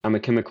I'm a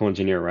chemical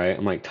engineer, right?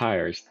 I'm like,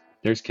 tires,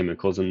 there's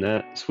chemicals in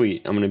that.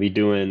 Sweet. I'm going to be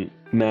doing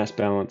mass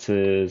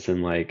balances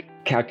and like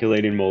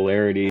calculating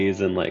molarities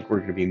and like we're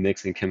going to be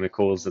mixing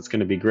chemicals. It's going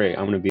to be great.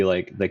 I'm going to be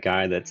like the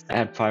guy that's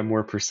add 5%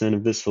 more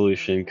of this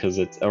solution because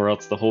or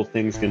else the whole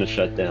thing's going to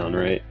shut down,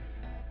 right?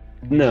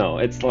 No,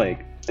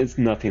 it's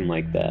nothing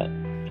like that.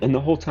 And the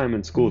whole time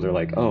in school, they're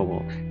like, oh,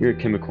 well, you're a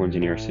chemical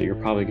engineer, so you're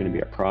probably going to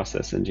be a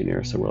process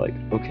engineer. So we're like,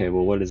 okay,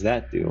 well, what does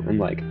that do? And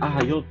like,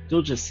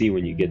 you'll just see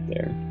when you get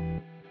there.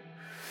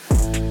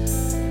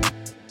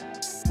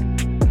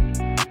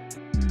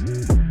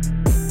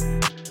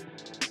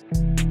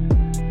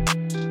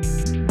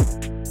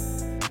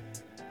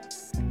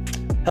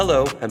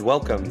 Hello, and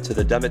welcome to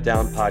the Dumb It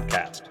Down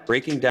podcast,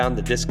 breaking down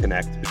the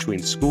disconnect between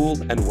school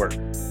and work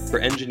for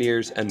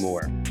engineers and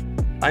more.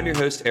 I'm your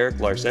host, Eric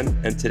Larson,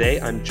 and today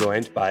I'm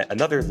joined by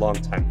another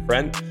longtime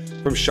friend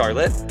from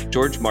Charlotte,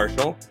 George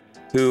Marshall,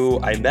 who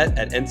I met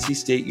at NC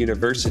State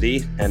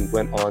University and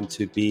went on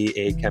to be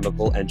a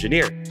chemical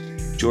engineer.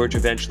 George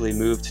eventually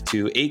moved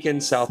to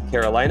Aiken, South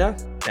Carolina,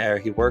 where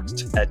he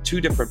worked at 2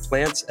 different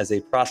plants as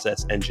a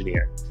process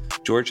engineer.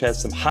 George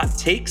has some hot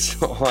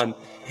takes on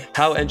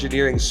how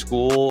engineering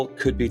school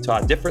could be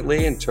taught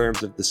differently in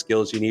terms of the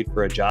skills you need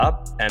for a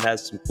job, and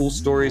has some cool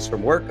stories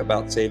from work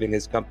about saving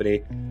his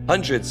company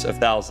hundreds of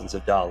thousands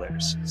of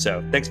dollars.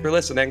 So thanks for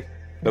listening.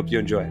 Hope you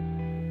enjoy.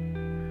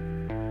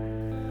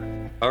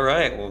 All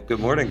right. Well, good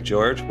morning,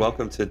 George.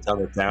 Welcome to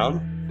Dumb It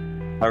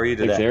Down. How are you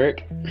today? Thanks,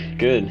 Eric.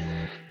 Good.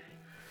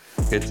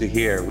 Good to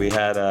hear. We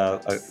had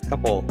a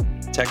couple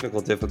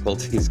technical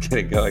difficulties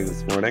getting going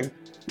this morning.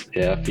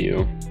 Yeah, a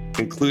few.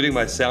 Including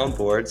my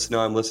soundboards. No,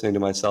 I'm listening to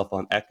myself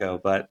on Echo,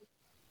 but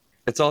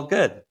it's all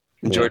good.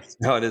 And George is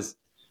now in his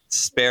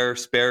spare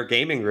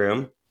gaming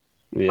room.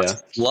 Yeah.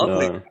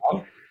 Lovely.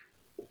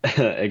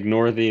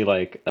 Ignore the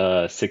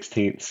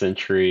 16th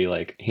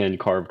century hand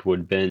carved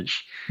wood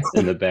bench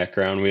in the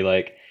background.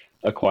 We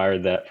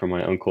acquired that from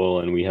my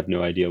uncle and we have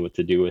no idea what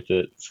to do with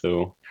it.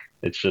 So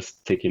it's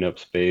just taking up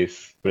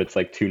space, but it's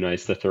too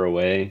nice to throw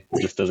away.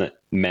 It just doesn't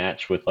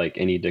match with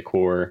any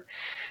decor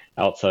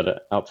outside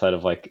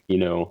of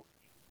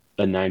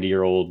a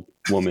 90-year-old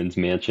woman's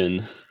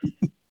mansion.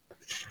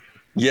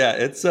 Yeah,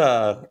 it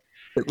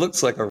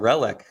looks like a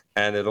relic,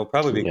 and it'll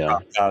probably be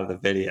cropped out of the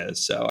videos.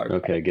 So our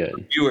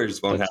good.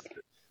 Viewers won't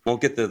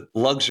get the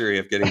luxury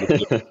of getting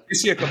the You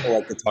see a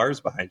couple guitars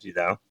behind you,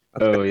 though.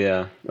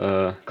 Yeah,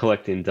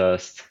 collecting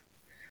dust.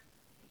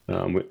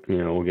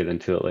 We'll get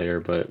into it later,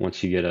 but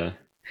once you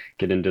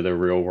get into the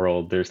real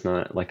world, there's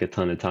not a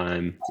ton of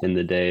time in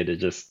the day to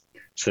just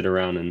sit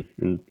around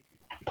and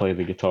play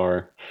the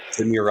guitar.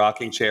 Sit in your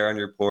rocking chair on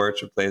your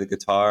porch or play the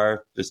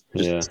guitar. Just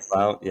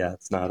out. Yeah,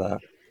 it's not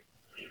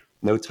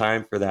no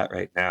time for that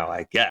right now,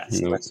 I guess.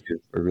 Nope. Unless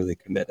we're really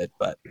committed.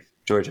 But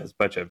George has a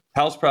bunch of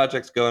house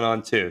projects going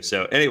on too.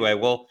 So anyway,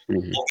 we'll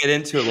get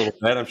into it a little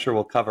bit. I'm sure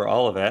we'll cover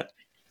all of it.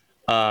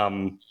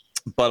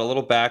 But a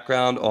little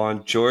background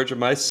on George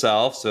and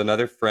myself. So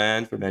another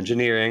friend from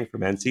engineering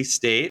from NC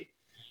State.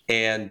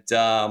 And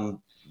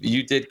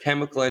you did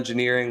chemical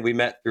engineering. We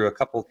met through a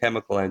couple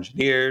chemical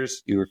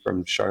engineers. You were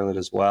from Charlotte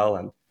as well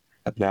and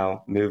have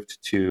now moved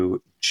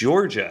to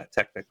Georgia,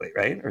 technically,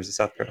 right? Or is it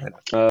South Carolina?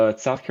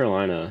 It's South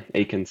Carolina,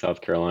 Aiken, South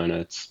Carolina.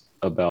 It's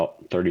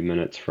about 30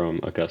 minutes from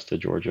Augusta,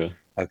 Georgia.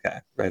 Okay,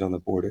 right on the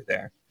border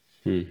there.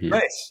 Mm-hmm.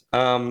 Nice.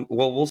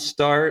 Well, we'll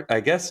start, I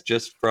guess,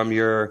 just from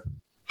your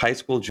high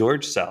school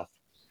George self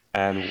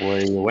and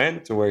where you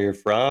went to where you're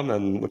from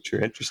and what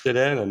you're interested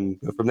in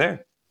and go from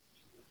there.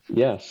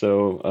 Yeah,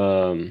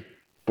 so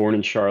born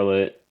in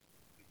Charlotte,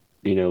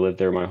 lived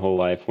there my whole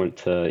life, went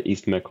to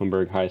East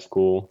Mecklenburg High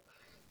School.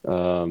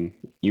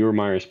 You were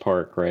Myers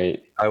Park,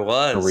 right? I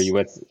was. Or were you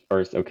with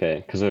first?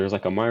 Okay, because there's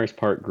a Myers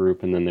Park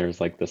group and then there's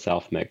the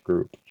South Mech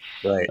group.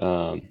 Right.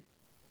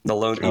 The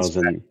lone East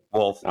Mech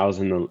Wolf. I was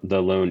in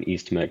the lone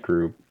East Mech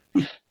group.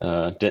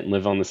 Didn't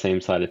live on the same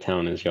side of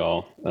town as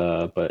y'all,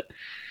 but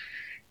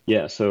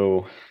yeah,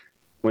 so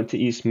went to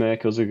East Mech.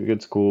 It was a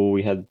good school.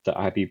 We had the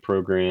IB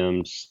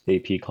programs,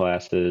 AP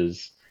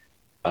classes.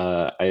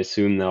 I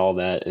assume that all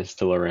that is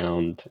still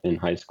around in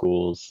high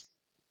schools.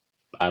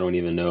 I don't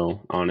even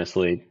know,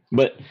 honestly.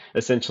 But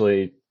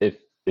essentially, if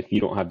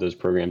you don't have those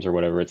programs or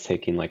whatever, it's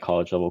taking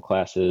college level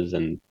classes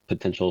and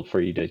potential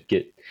for you to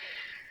get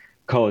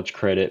college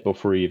credit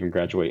before you even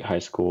graduate high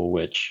school,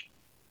 which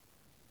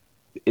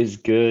is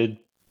good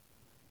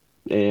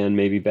and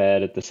maybe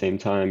bad at the same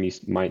time. You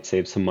might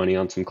save some money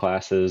on some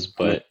classes,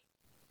 but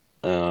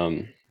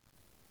they're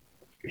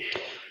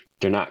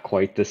not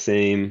quite the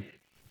same,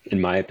 in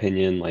my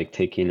opinion.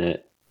 Taking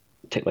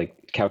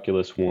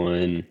Calculus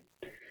 1,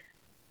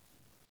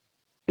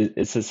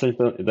 it's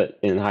essentially that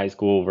in high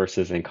school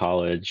versus in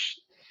college,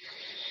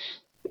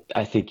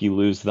 I think you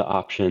lose the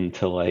option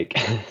to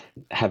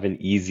have an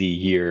easy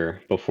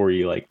year before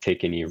you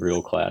take any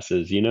real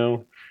classes,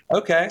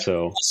 Okay.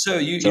 So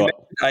you mentioned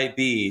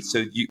IB.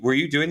 So were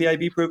you doing the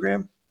IB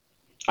program?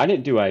 I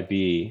didn't do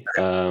IB.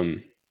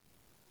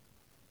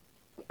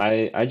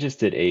 I just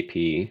did AP,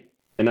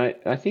 and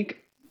I think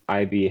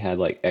IB had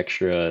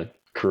extra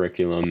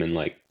curriculum and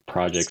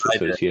projects I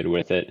did. associated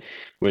with it,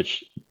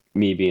 which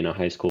me being a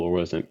high schooler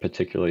wasn't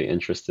particularly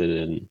interested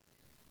in,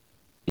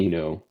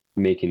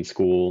 making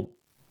school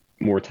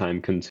more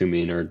time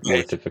consuming or more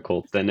Right.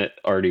 difficult than it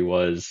already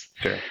was.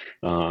 Sure.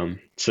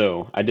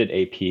 So I did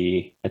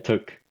AP. I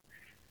took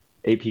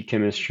AP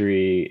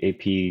chemistry,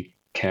 AP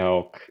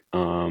calc,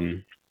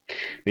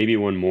 maybe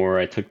one more.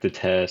 I took the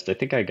test. I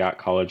think I got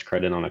college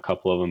credit on a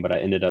couple of them, but I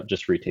ended up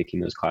just retaking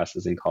those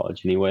classes in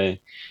college anyway.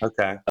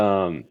 Okay.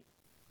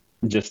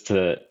 Just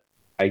to,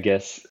 I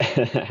guess,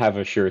 have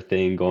a sure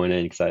thing going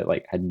in, because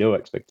I had no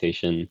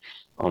expectation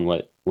on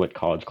what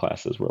college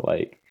classes were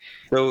like.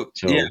 So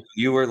yeah, So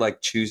you were like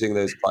choosing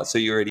those classes. So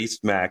you were at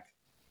East Mac.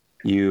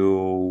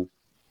 You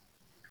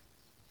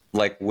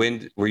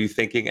when were you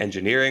thinking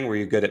engineering? Were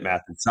you good at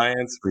math and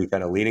science? Were you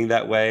kind of leaning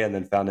that way and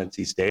then found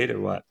NC State or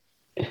what?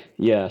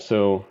 yeah,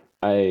 so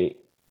I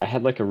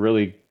had like a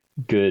really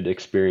good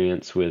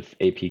experience with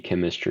AP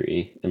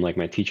chemistry, and like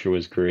my teacher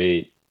was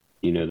great.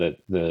 That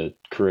the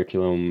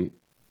curriculum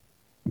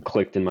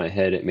clicked in my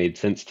head. It made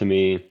sense to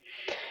me.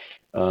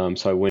 So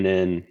I went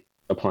in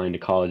applying to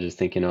colleges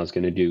thinking I was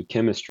going to do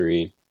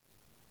chemistry.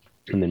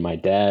 And then my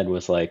dad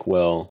was like,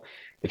 well,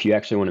 if you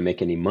actually want to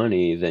make any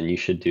money, then you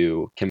should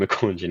do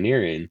chemical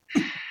engineering.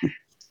 What did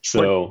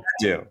So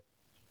you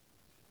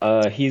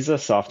do? he's a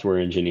software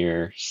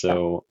engineer.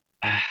 So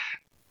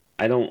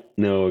I don't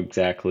know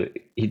exactly.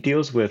 He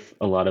deals with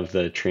a lot of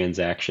the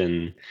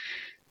transaction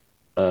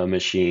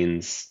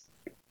machines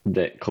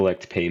that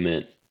collect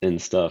payment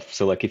and stuff.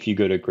 So like if you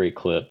go to Great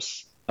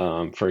Clips,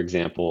 for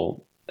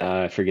example,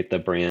 I forget the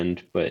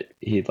brand, but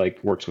he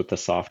like works with the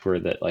software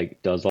that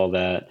like does all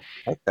that.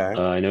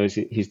 Okay. I know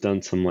he's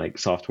done some like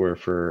software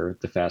for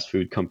the fast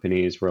food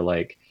companies where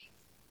like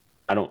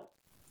I don't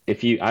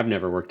I've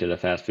never worked at a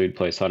fast food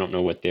place, so I don't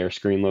know what their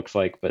screen looks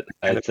like, but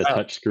And it's a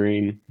touch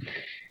screen.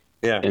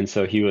 yeah. And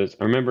so I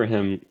remember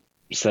him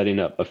setting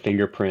up a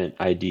fingerprint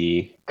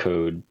ID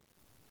code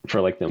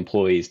for like the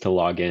employees to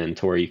log in,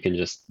 to where you can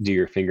just do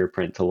your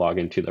fingerprint to log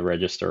into the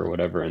register or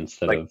whatever,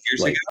 instead Like of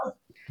years ago?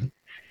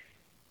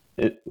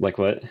 like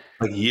what?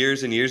 Like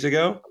years and years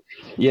ago?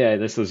 Yeah,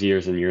 this was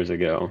years and years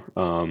ago.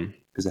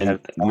 Because it And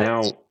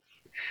had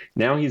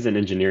now he's an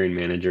engineering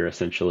manager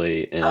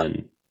essentially,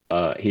 and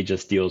he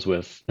just deals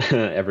with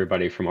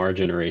everybody from our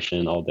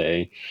generation all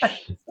day.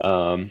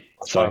 So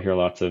I hear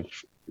lots of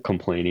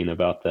complaining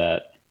about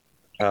that,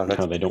 that's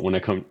how they don't want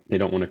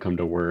to come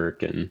to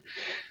work, and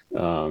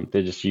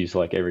they just use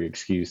like every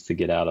excuse to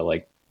get out of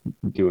like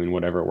doing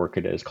whatever work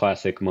it is.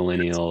 Classic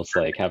millennials,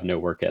 like have no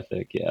work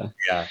ethic. yeah,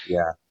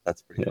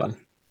 that's pretty Yeah. fun.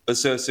 But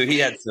so he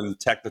had some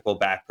technical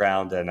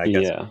background, and I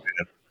guess Yeah. kind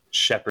of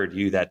shepherd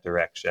you that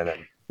direction.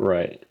 And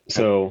Right.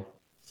 So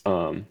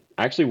I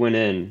actually went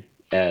in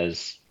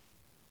as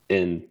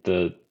in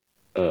the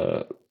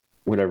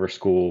whatever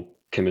school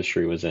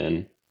chemistry was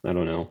in. I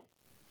don't know.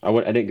 I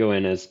didn't go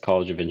in as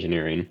College of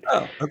Engineering,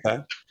 oh, okay,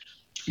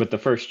 but the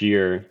first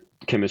year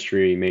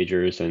chemistry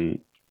majors and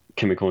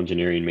chemical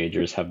engineering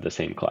majors have the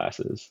same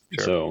classes.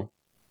 Sure.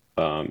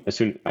 So as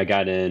soon I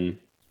got in,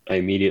 I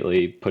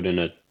immediately put in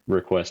a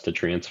request to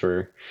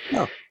transfer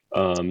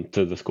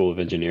to the School of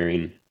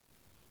Engineering.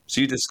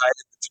 So you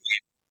decided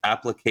between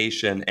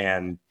application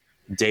and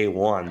day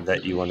one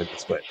that you wanted to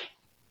switch.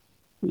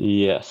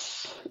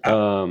 Yes.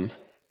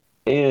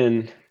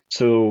 And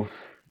so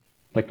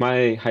like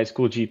my high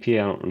school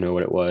GPA, I don't know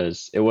what it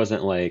was. It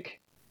wasn't like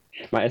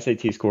my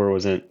SAT score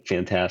wasn't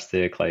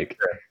fantastic. Like,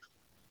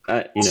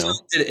 So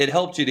it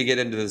helped you to get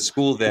into the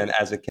school then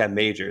as a chem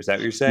major. Is that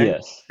what you're saying?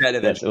 Yes. Instead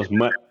of Yes. It was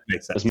much,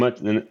 makes sense. as much.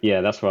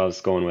 Yeah, that's what I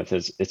was going with.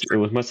 It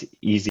was much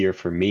easier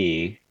for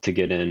me to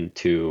get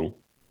into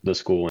the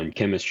school in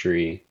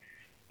chemistry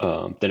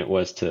than it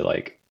was to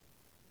like,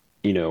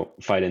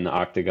 fight in the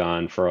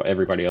octagon for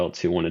everybody else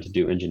who wanted to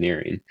do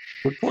engineering.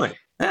 Good point.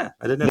 Yeah,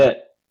 I didn't know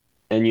that.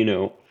 And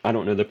I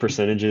don't know the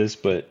percentages,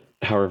 but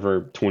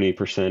however 20%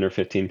 or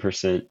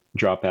 15%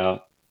 drop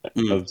out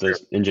of the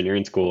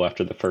engineering school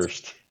after the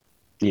first,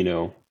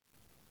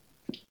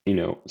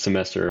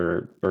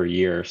 semester or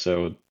year.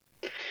 So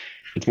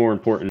it's more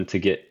important to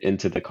get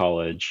into the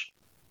college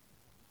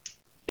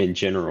in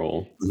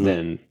general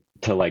than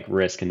to like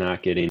risk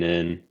not getting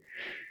in.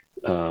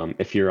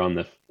 If you're on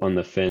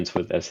the fence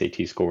with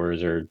SAT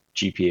scores or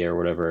GPA or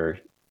whatever,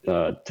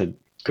 to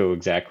go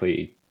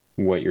exactly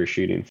what you're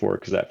shooting for,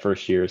 because that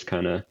first year is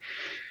kind of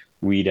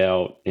weed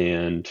out,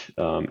 and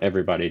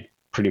everybody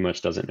pretty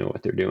much doesn't know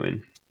what they're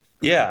doing.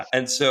 Yeah,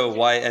 and so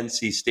why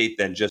NC State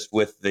then? Just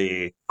with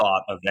the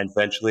thought of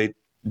eventually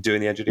doing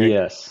the engineering?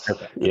 Yes.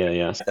 Okay.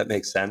 Yeah. That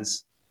makes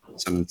sense.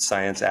 Some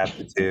science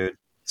aptitude,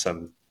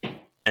 some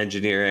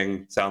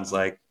engineering. Sounds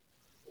like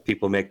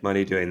people make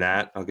money doing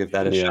that. I'll give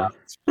that a shot.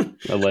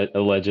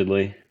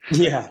 Allegedly.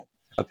 Yeah,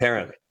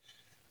 apparently.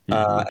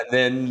 And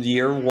then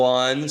year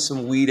one,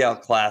 some weed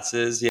out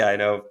classes. Yeah, I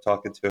know.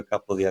 Talking to a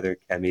couple of the other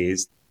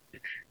chemies.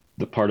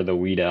 The part of the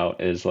weed out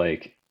is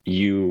like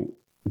you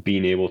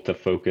being able to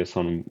focus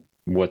on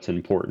what's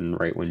important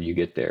right when you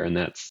get there, and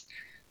that's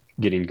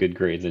getting good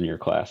grades in your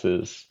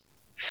classes.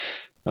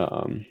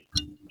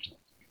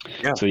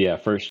 Yeah. So yeah,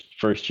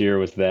 first year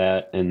was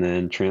that, and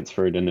then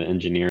transferred into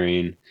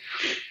engineering.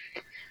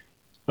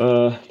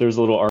 There was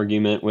a little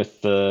argument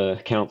with the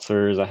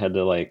counselors. I had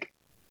to like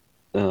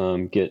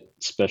get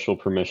special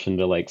permission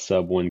to like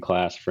sub one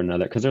class for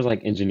another because there's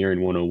like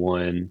engineering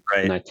 101, and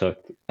Right. I took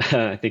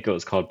I think it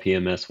was called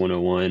PMS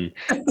 101.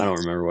 I don't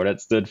remember what it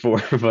stood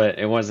for, but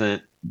it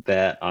wasn't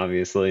that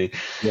obviously.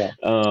 Yeah.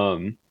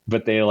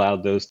 But they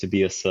allowed those to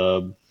be a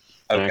sub.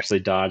 I Okay. actually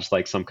dodged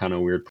like some kind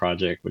of weird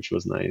project, which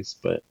was nice.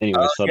 But anyway,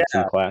 Oh subbed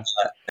some yeah. class.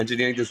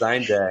 Engineering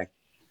design day.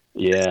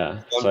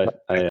 Yeah, Fun so project.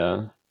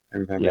 I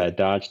remember yeah, I that.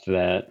 dodged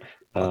that.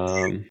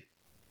 Oh, Um,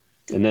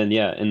 and then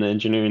yeah, in the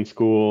engineering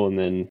school, and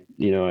then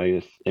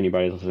if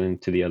anybody's listening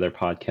to the other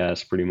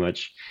podcasts, pretty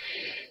much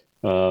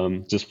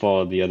just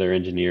followed the other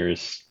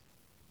engineers'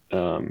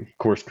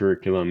 course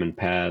curriculum and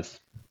path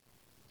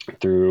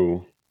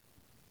through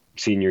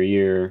senior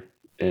year,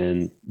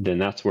 and then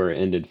that's where it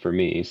ended for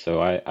me. So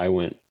I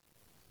went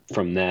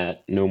from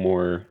that, no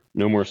more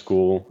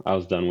school. I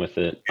was done with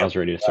it. I yep. was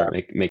ready to start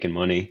making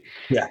money.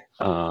 Yeah.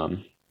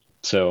 Um,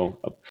 so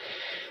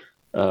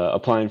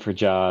applying for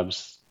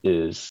jobs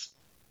is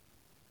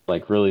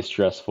like really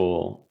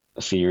stressful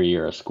senior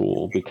year of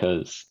school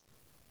because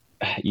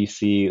you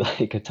see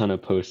like a ton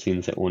of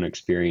postings at one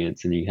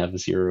experience and you have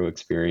zero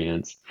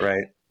experience.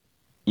 Right.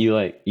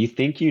 You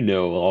think you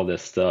know all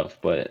this stuff,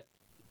 but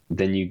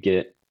then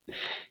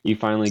you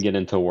finally get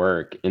into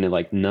work and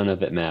like none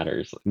of it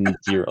matters.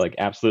 Zero, like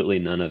absolutely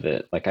none of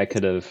it. Like I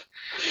could have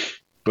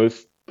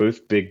both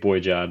big boy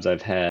jobs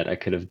I've had, I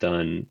could have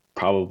done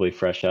probably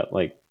fresh out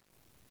like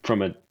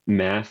from a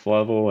math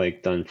level,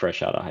 like done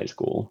fresh out of high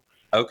school.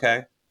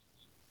 Okay.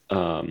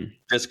 Um,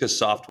 Just because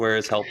software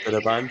has helped it a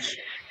bunch,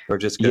 or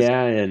just because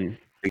yeah, and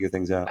figure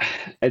things out?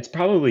 it's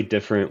probably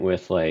different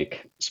with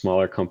like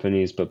smaller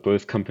companies, but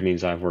both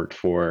companies I've worked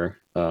for,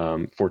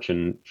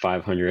 Fortune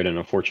 500 and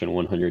a Fortune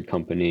 100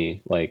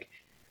 company, like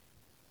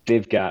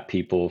they've got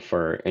people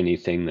for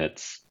anything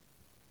that's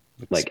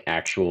It's, like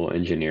actual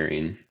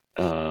engineering.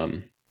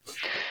 Um,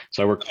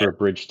 so I worked for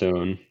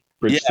Bridgestone,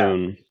 yeah.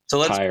 Bridgestone So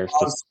let's tires.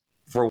 pause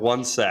for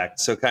one sec.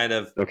 So kind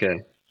of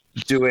Okay.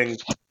 doing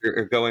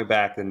or going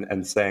back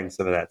and saying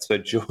some of that. So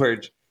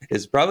George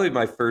is probably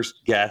my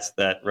first guest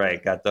that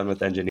got done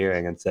with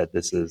engineering and said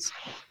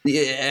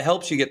it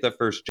helps you get the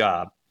first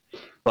job,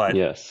 but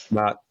Yes.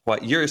 not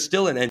quite. You're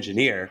still an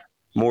engineer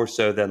more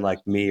so than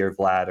like me or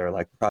Vlad or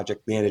like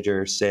project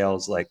manager,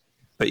 sales,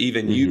 but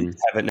even you Hmm.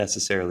 haven't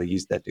necessarily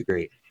used that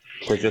degree.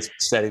 So just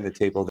setting the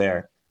table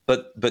there.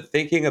 But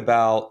thinking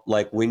about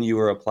like when you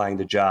were applying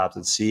to jobs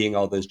and seeing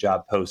all those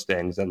job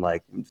postings and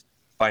like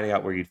finding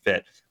out where you'd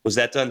fit, was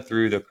that done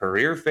through the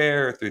career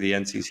fair or through the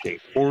NC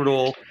State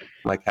portal?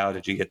 Like, how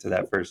did you get to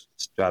that first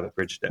job at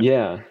Bridgestone?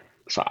 Yeah.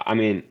 So I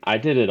mean, I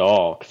did it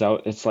all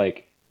because it's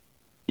like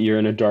you're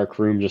in a dark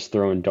room just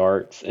throwing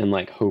darts and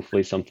like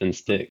hopefully something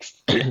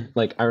sticks.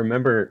 Like I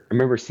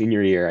remember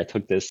senior year, I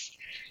took this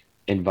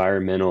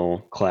environmental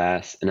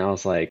class and I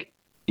was like,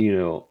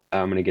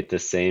 I'm gonna get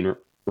this saying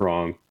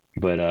wrong,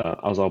 but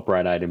I was all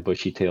bright-eyed and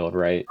bushy-tailed,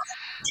 right?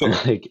 And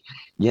Sure. like,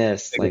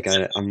 yes, like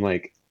I'm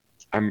like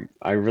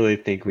I really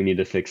think we need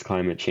to fix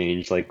climate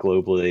change like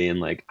globally, and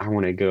like I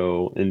want to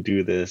go and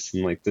do this,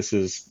 and like this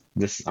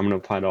I'm gonna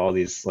apply to all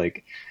these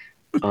like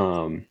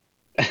um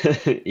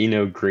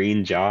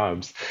green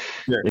jobs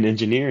Sure. in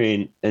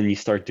engineering, and you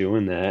start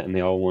doing that and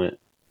they all want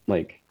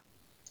like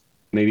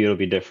maybe it'll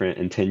be different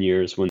in 10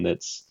 years when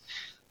that's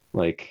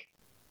like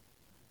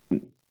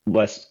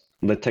less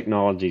the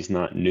technology's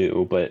not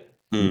new, but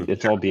Hmm.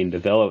 it's all being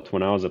developed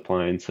when I was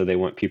applying, so they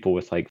want people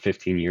with like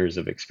 15 years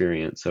of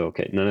experience. So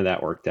okay, none of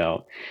that worked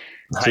out.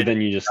 So High then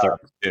you just start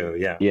jobs too.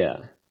 Yeah. yeah.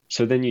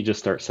 So then you just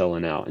start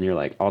selling out and you're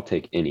like, I'll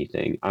take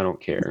anything. I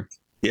don't care.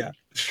 Yeah.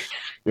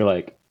 You're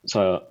like,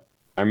 so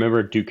I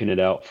remember duking it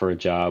out for a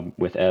job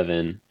with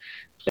Evan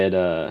at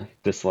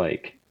this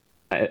like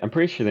I'm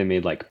pretty sure they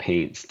made like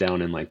paints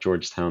down in like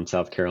Georgetown,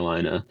 South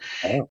Carolina.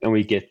 Oh. And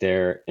we get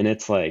there and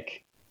it's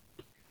like,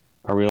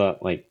 are we allowed,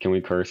 like, can we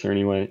curse or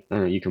anyway? I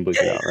don't know, you can bleep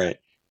it Yeah. out, right?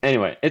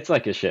 Anyway, it's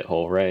like a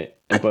shithole, right?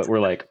 But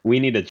we're like, we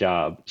need a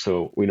job,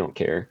 so we don't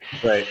care.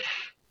 Right.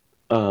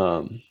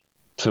 Um,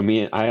 so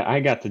I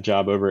got the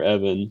job over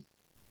Evan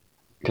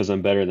because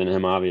I'm better than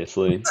him,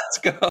 obviously. Let's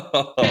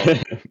go.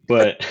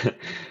 But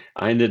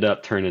I ended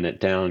up turning it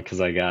down because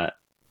I got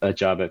a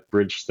job at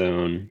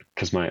Bridgestone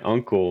because my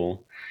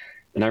uncle,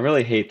 and I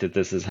really hate that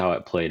this is how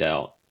it played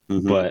out,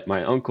 Hmm. but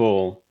my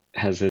uncle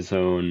has his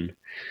own,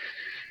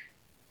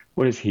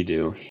 what does he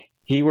do?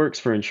 He works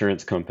for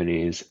insurance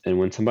companies, and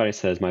when somebody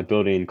says my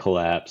building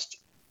collapsed,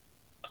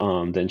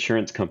 the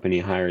insurance company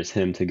hires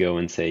him to go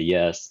and say,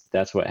 yes,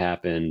 that's what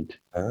happened.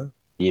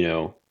 You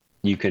know,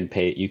 you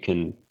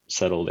can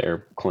settle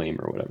their claim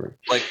or whatever.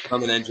 Like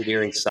from an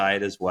engineering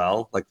side as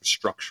well, like the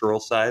structural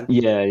side.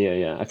 Yeah, yeah,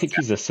 yeah. I think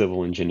he's a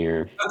civil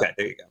engineer. Okay,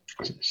 there you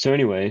go. So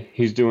anyway,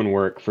 he's doing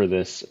work for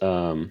this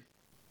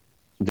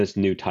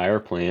new tire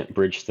plant,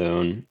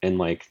 Bridgestone, and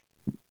like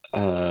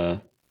uh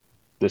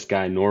this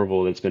guy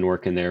Norval that's been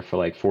working there for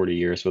like 40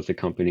 years with the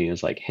company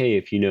is like, hey,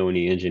 if you know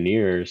any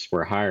engineers,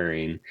 we're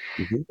hiring.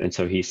 Mhm. And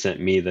so he sent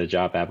me the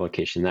job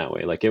application that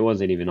way. Like it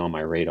wasn't even on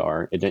my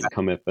radar. It didn't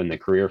come up in the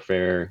career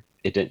fair.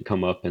 It didn't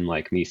come up in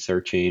like me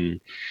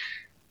searching.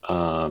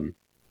 Um,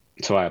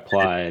 so I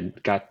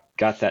applied, got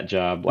that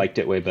job, liked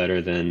it way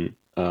better than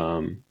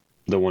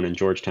the one in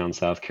Georgetown,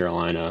 South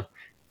Carolina.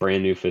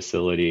 Brand new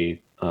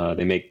facility.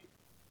 They make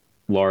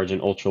large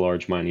and ultra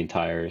large mining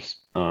tires.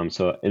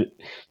 So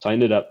I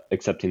ended up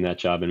accepting that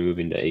job and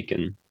moving to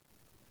Aiken.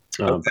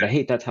 But Okay. I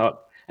hate that's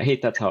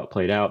how it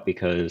played out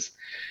because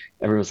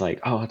everyone's like,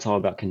 oh, it's all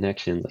about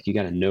connections. Like you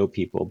got to know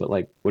people. But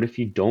like, what if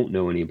you don't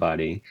know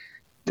anybody?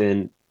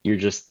 Then you're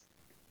just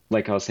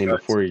like I was saying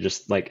That's- before, you're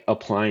just like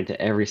applying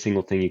to every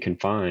single thing you can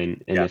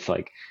find. And Yeah. if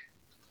like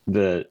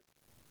the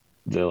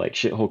like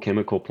shithole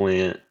chemical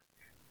plant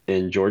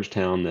in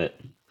Georgetown that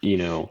you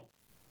know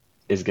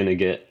is going to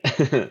get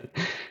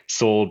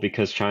sold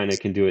because China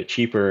can do it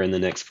cheaper in the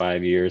next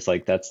 5 years,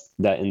 like that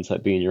ends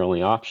up being your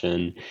only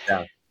option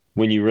Yeah.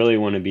 when you really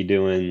want to be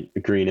doing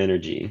green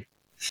energy.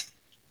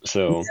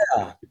 So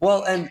Yeah.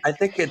 Well, and I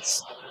think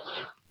it's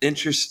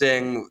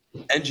interesting.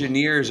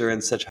 Engineers are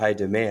in such high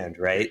demand,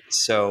 right?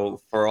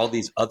 So for all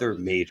these other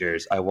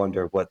majors, I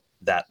wonder what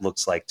that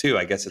looks like too.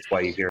 I guess it's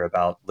why you hear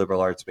about liberal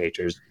arts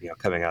majors,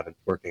 coming out and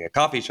working at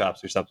coffee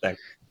shops or something.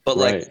 But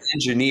like right,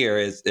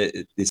 engineer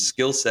the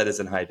skill set is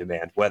in high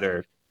demand.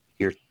 Whether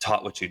you're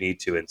taught what you need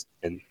to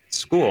in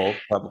school,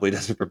 probably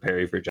doesn't prepare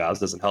you for jobs,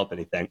 doesn't help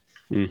anything.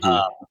 hmm,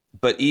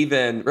 But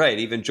even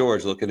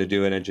George looking to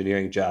do an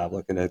engineering job,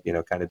 looking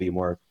to kind of be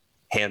more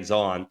hands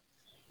on,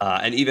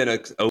 and even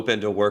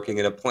open to working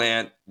in a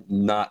plant,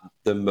 not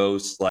the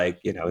most like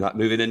not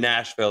moving to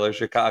Nashville or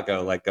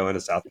Chicago, like going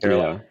to South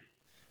Carolina.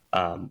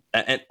 yeah.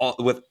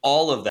 With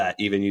all of that,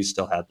 even you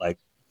still had like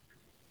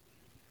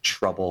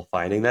trouble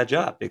finding that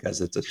job because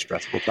it's a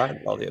stressful time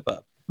and all the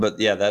above. But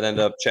yeah, that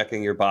ended up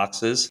checking your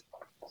boxes,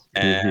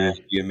 and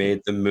Hmm. you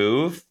made the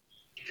move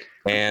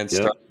and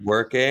Yep. started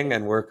working,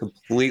 and were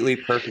completely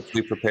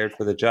perfectly prepared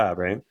for the job,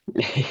 right?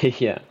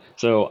 Yeah.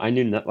 So I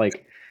knew not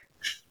like,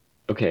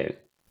 okay,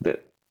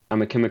 that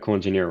I'm a chemical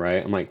engineer,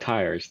 right? I'm like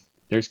tires.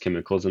 There's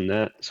chemicals in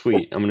that.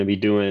 Sweet. I'm gonna be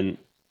doing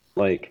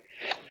like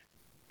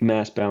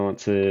mass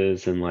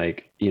balances and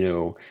like,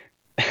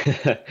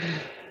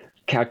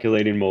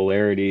 calculating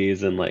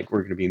molarities and like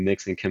we're gonna be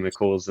mixing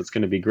chemicals. It's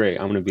gonna be great.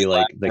 I'm gonna be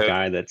like the So,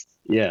 guy that's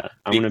yeah,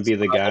 I'm gonna be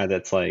the guy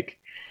that's like,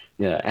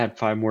 yeah, add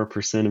 5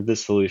 more% of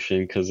this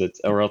solution because it's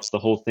or else the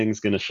whole thing's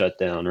gonna shut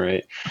down,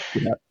 right?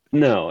 yeah.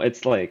 No,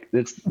 it's like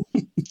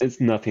it's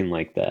nothing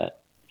like that.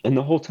 And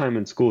the whole time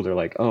in school, they're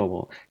like, "Oh,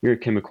 well, you're a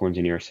chemical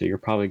engineer, so you're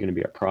probably going to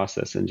be a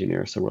process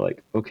engineer." So we're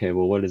like, "Okay,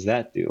 well, what does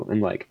that do?"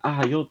 And like,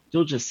 you'll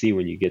just see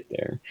when you get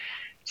there.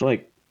 So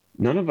like,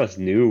 none of us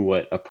knew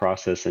what a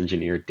process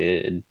engineer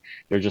did.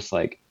 They're just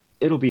like,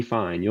 "It'll be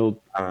fine.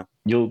 Uh,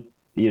 You'll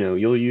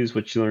you'll use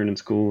what you learn in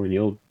school, and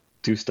you'll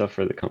do stuff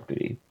for the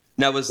company."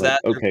 Now, was Like,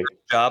 that your okay,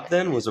 first job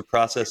then? Was a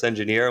process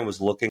engineer and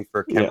was looking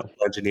for yeah.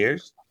 chemical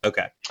engineers?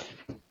 Okay.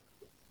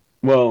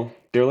 Well,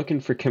 they're looking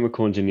for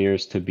chemical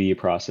engineers to be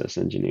process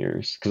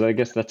engineers because I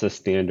guess that's a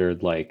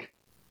standard like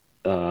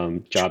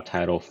job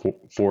title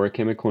for a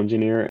chemical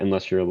engineer,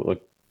 unless you're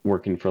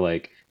working for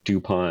like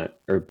DuPont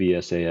or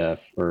BASF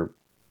or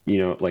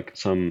like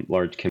some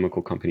large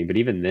chemical company. But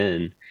even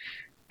then,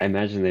 I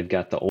imagine they've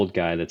got the old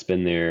guy that's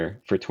been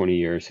there for 20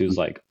 years who's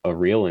like a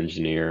real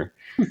engineer,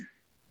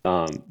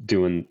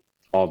 doing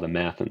all the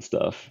math and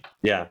stuff.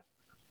 Yeah.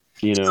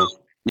 You So, know.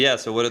 yeah.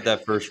 So, what did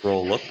that first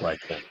role look like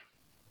then?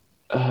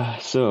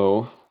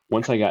 So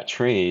once I got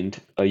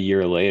trained a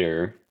year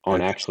later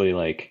on Okay. actually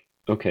like,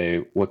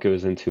 okay, what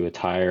goes into a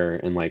tire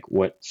and like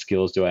what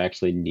skills do I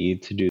actually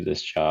need to do this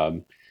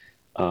job?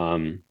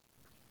 Um,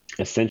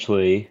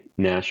 Essentially,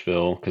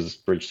 Nashville, because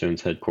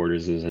Bridgestone's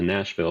headquarters is in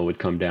Nashville, would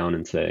come down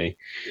and say,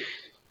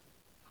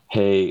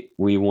 hey,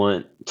 we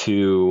want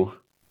to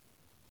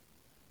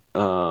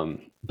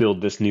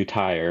build this new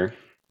tire.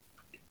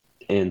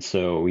 And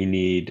so we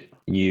need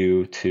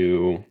you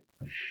to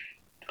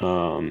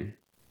um,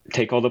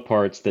 take all the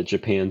parts that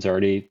Japan's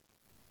already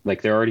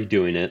like they're already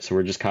doing it, so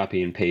we're just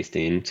copying and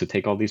pasting. So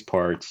take all these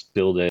parts,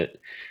 build it,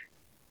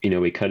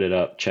 we cut it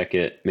up, check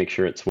it, make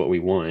sure it's what we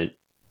want,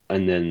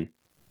 and then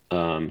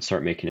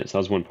start making it. So that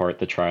was one part,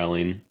 the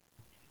trialing.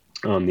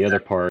 The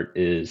other part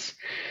is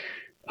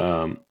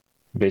um,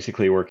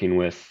 basically working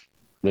with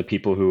the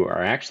people who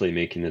are actually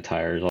making the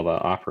tires, all the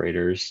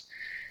operators,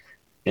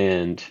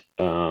 and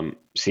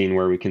seeing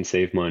where we can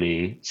save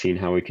money, seeing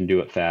how we can do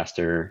it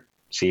faster,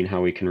 seeing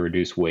how we can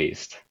reduce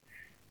waste.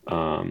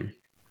 Um,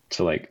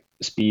 so like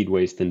speed,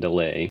 waste, and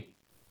delay,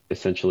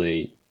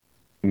 essentially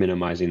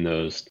minimizing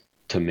those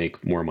to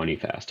make more money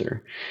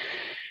faster.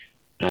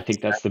 And I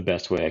think that's the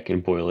best way I can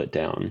boil it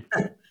down.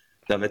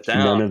 Dumb it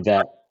down. None of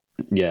that,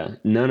 yeah,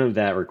 none of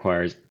that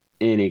requires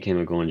any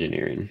chemical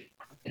engineering.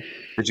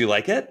 Did you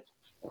like it?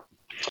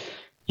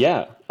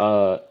 Yeah,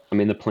 I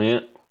mean the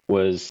plant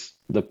was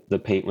the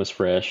paint was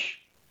fresh.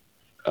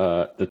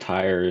 The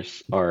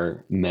tires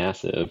are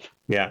massive.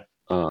 Yeah.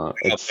 How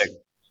It's big?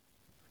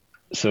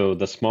 So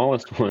the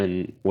smallest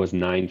one was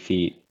 9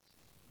 feet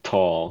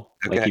tall.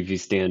 Like Okay. if you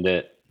stand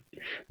it,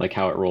 like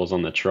how it rolls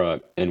on the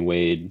truck, and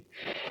weighed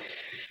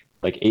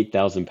like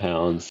 8,000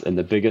 pounds. And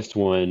the biggest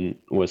one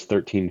was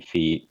 13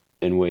 feet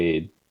and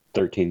weighed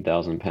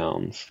 13,000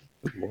 pounds.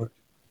 Good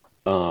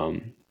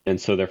Lord. And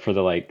so they're for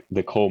the like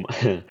the coal,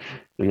 and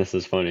this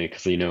is funny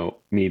because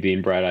me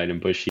being bright-eyed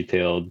and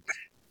bushy-tailed,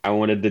 I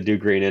wanted to do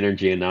green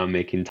energy, and now I'm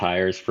making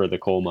tires for the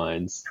coal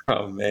mines.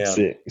 Oh man.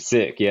 Sick,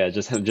 sick, yeah,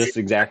 just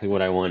exactly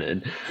what I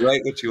wanted.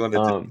 Right what you wanted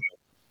to Um, do.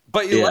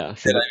 But you liked yeah,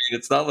 so it. I mean,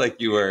 it's not like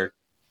you were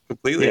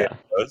completely yeah,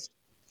 opposed.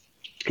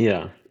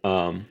 yeah.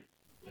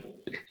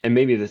 And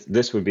maybe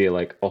this would be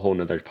like a whole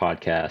nother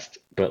podcast,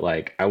 but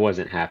like I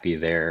wasn't happy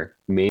there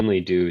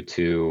mainly due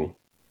to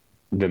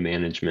the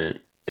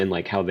management and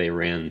like how they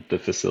ran the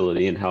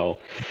facility and how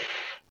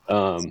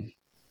um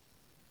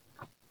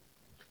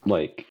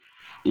like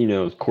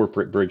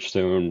corporate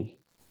Bridgestone,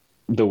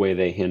 the way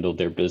they handled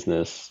their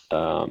business.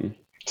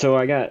 So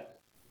I got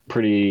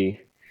pretty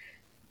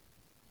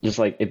just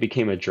like it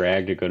became a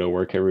drag to go to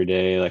work every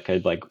day. Like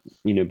I'd like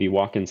be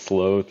walking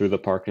slow through the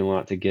parking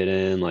lot to get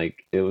in.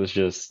 Like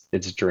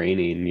it's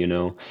draining.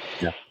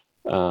 Yeah.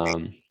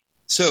 Um,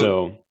 So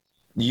so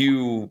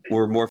you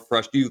were more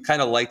frustrated. You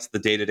kind of liked the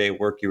day-to-day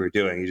work you were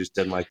doing. You just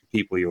didn't like the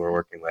people you were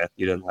working with.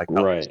 You didn't like how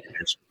it was right,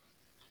 managed.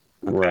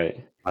 Okay.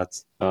 right.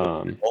 That's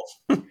Um,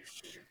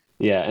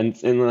 yeah,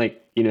 and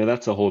like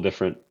that's a whole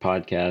different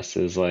podcast.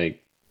 Is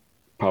like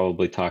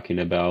probably talking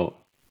about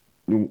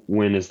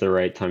when is the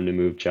right time to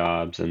move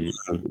jobs and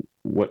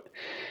what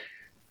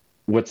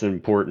what's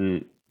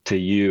important to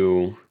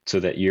you so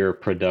that you're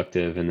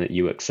productive and that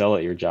you excel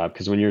at your job.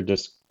 Because when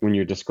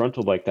you're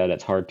disgruntled like that,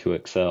 it's hard to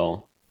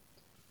excel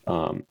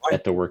right.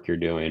 at the work you're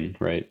doing,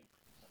 right?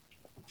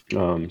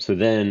 So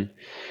then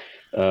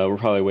we're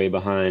probably way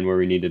behind where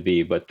we need to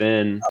be. But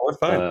then, We're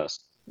fine.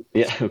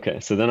 yeah, okay.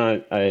 So then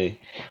I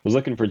was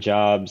looking for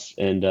jobs,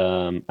 and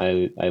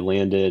I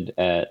landed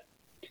at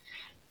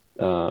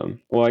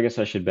well, I guess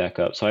I should back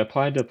up. So I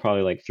applied to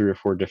probably like 3 or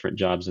 4 different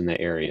jobs in the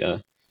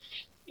area,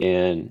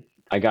 and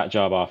I got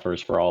job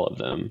offers for all of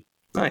them.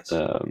 Nice.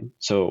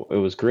 So it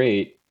was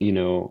great.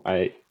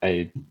 I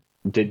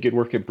did good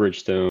work at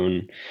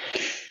Bridgestone.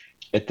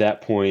 At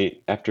that point,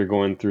 after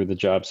going through the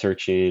job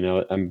searching,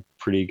 I'm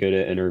pretty good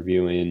at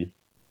interviewing.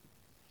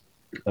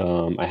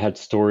 I had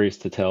stories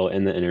to tell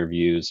in the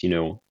interviews.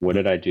 What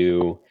did I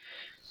do?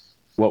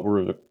 What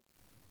were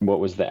what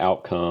was the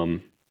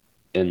outcome?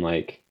 And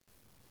like,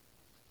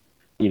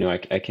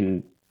 I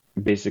can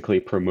basically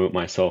promote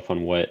myself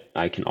on what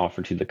I can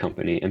offer to the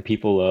company. And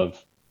people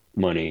love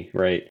money,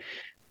 right?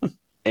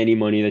 Any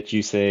money that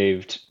you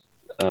saved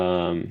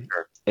Sure.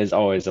 is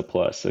always a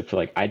plus. So if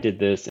you're like, I did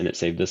this and it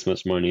saved this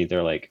much money,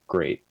 they're like,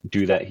 great,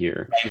 do that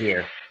here. Right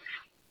here.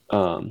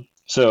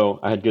 So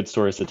I had good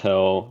stories to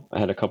tell. I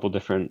had a couple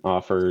different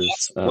offers.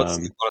 What's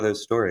one of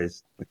those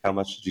stories? Like, how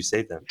much did you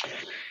save them?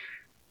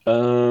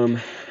 Um,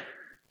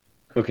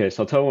 okay,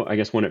 so I'll tell, I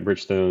guess, one at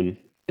Bridgestone,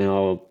 and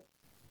I'll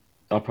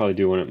probably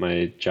do one at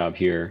my job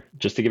here,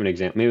 just to give an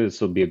example. Maybe this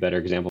will be a better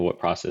example of what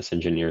process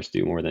engineers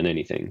do more than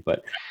anything.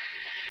 But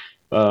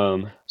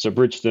so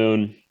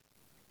Bridgestone,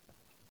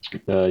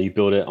 you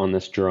build it on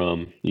this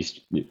drum.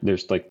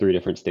 There's like 3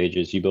 different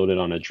stages. You build it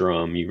on a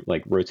drum. You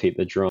like rotate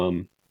the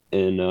drum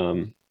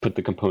and put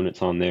the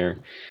components on there.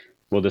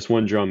 Well, this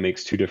one drum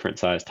makes 2 different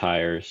size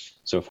tires,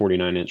 so a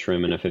 49-inch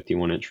rim and a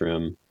 51-inch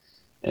rim,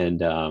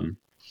 and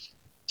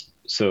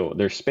so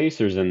there's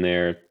spacers in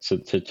there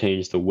to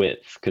change the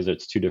width because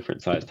it's 2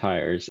 different size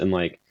tires, and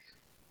like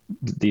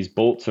these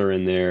bolts are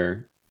in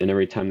there, and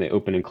every time they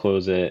open and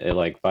close it, it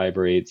like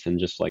vibrates and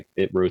just like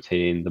it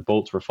rotating. The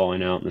bolts were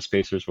falling out and the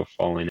spacers were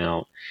falling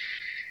out,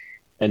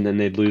 and then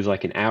they'd lose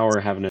like an hour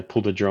having to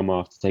pull the drum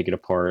off to take it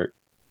apart,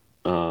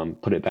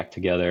 put it back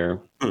together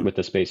Hmm. with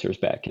the spacers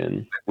back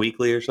in.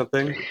 Weekly or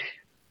something?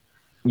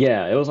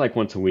 Yeah, it was like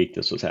once a week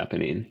this was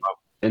happening.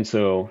 And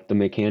so the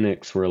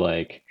mechanics were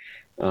like,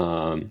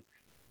 um,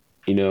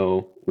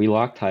 we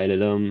Loctited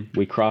them,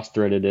 we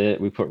cross-threaded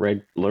it, we put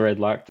red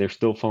lock, they're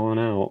still falling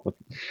out.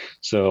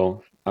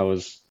 So I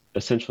was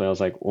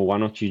like, well, why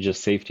don't you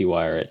just safety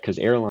wire it? Because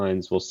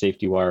airlines will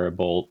safety wire a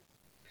bolt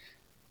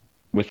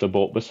with the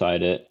bolt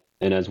beside it,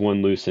 and as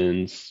one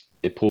loosens,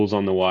 it pulls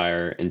on the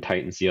wire and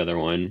tightens the other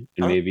one.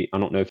 And Huh? maybe I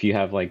don't know if you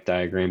have like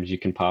diagrams you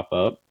can pop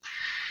up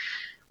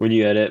when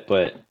you edit,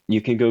 but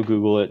you can go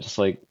Google it, just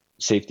like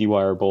safety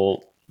wire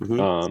bolt. Mm-hmm.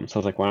 So I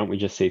was like, why don't we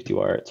just safety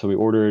wire it? So we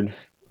ordered,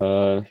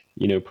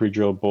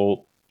 pre-drilled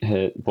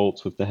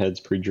bolts with the heads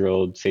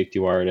pre-drilled, safety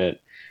wired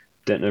it.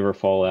 Didn't ever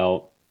fall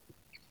out.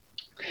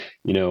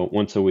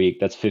 Once a week.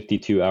 That's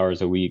 52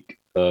 hours a week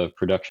of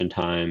production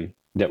time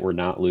that we're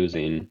not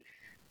losing.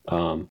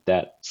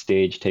 That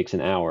stage takes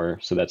an hour,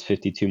 so that's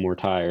 52 more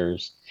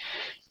tires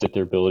that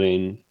they're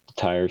building. The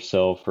tires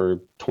sell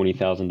for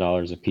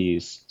 $20,000 a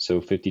piece,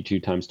 so 52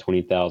 times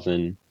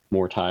 20,000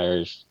 more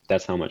tires.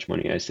 That's how much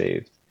money I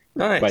saved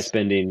Nice. by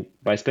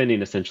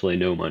spending essentially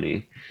no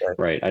money. Right.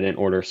 Right? I didn't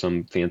order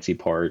some fancy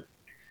part.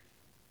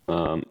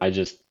 I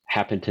just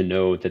happened to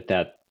know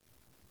that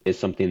is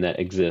something that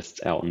exists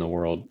out in the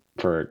world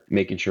for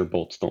making sure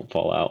bolts don't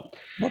fall out.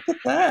 Look at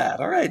that.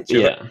 All right, Joe.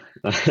 Yeah.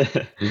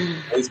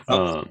 Those companies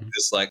are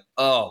just like,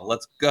 oh,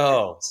 let's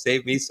go.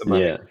 Save me some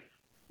money. Yeah.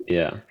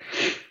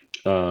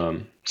 Yeah.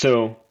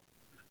 So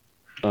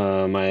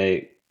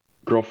my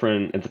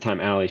girlfriend at the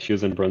time, Allie, she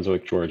was in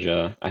Brunswick,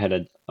 Georgia. I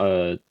had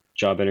a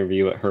job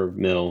interview at her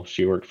mill.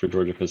 She worked for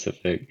Georgia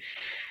Pacific.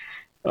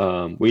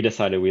 We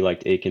decided we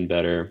liked Aiken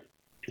better.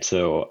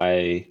 So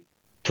I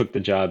took the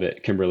job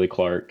at Kimberly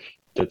Clark.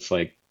 That's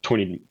like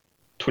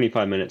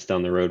 25 minutes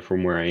down the road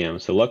from where I am.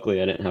 So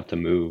luckily I didn't have to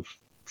move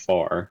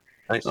far.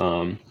 Nice.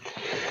 And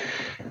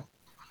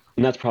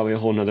that's probably a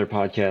whole nother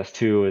podcast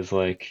too, is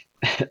like,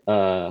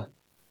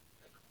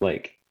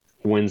 like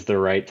when's the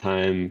right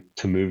time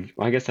to move?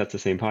 I guess that's the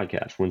same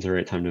podcast. When's the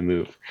right time to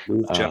move?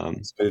 Move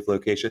jobs, move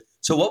location.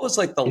 So what was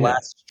like the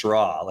last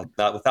straw, like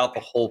that without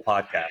the whole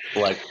podcast?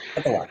 Like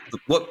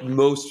what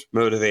most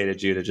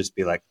motivated you to just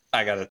be like,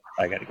 I gotta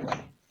go?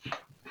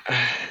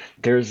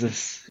 There's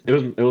this,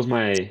 it was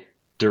my,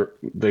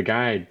 the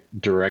guy I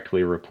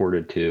directly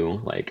reported to,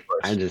 like,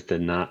 I just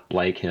did not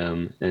like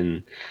him.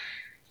 And,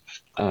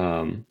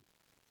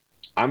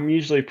 I'm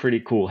usually pretty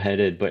cool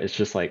headed, but it's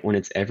just like when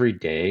it's every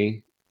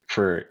day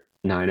for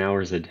 9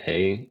 hours a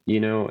day,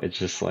 it's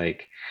just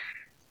like,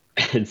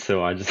 and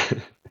so I was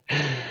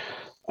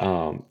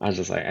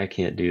just like, I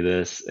can't do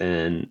this.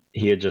 And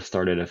he had just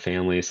started a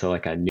family. So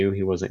like, I knew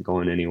he wasn't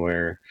going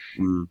anywhere.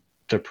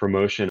 The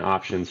promotion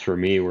options for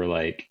me were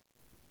like,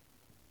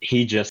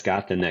 he just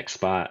got the next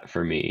spot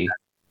for me.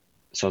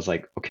 So I was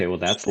like, okay, well,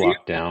 that's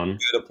locked down. You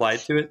had applied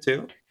to it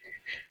too?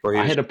 Or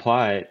I had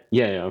applied.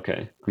 Yeah,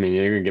 okay. I mean,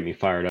 you're gonna get me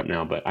fired up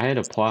now, but I had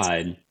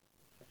applied.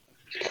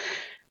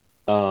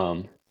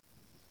 And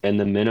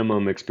the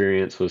minimum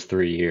experience was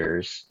 3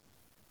 years,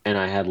 and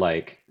I had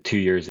like 2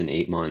 years and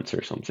 8 months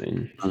or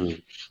something.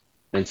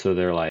 And so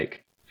they're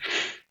like,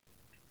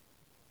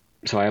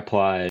 so I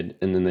applied,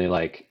 and then they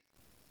like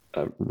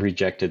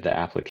rejected the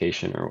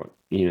application or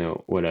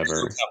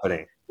whatever.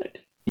 Company.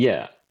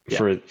 Yeah,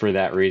 for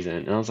that reason.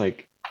 And I was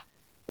like,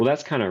 well,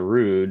 that's kind of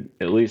rude.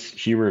 At least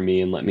humor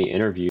me and let me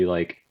interview.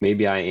 Like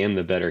maybe I am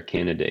the better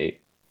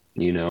candidate,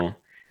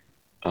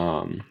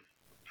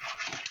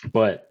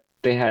 But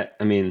they had,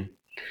 I mean,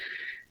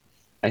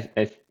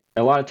 a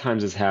lot of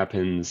times this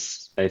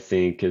happens, I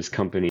think, as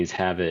companies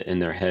have it in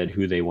their head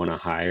who they want to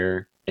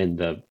hire, and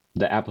the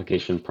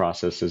application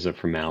process is a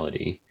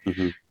formality.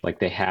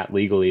 Like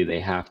legally they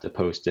have to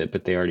post it,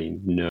 but they already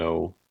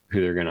know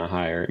who they're going to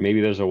hire.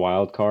 Maybe there's a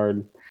wild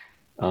card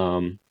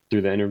through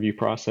the interview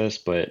process,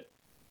 but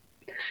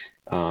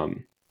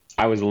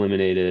I was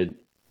eliminated.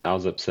 I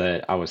was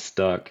upset. I was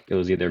stuck. It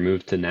was either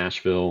move to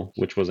Nashville,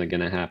 which wasn't going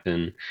to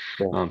happen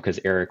because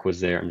Eric was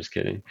there. I'm just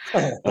kidding.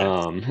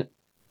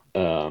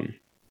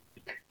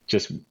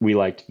 Just we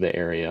liked the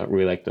area.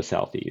 We liked the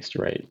Southeast,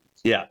 right?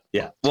 Yeah.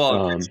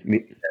 Well,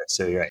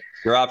 so you're right.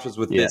 Your options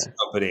with this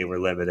company were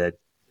limited.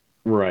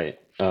 Right.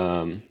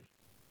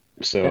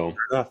 So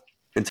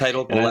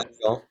entitled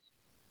millennial.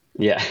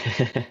 Yeah.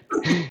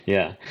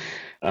 Yeah.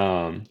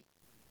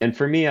 And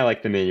for me, I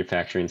like the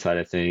manufacturing side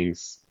of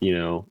things.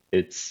 I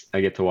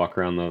get to walk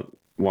around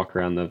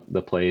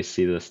the place,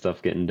 see the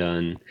stuff getting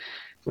done.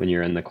 When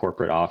you're in the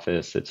corporate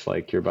office, it's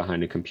like you're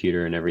behind a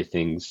computer and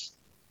everything's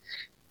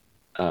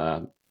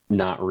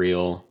not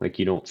real. Like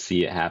you don't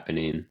see it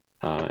happening,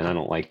 and I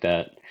don't like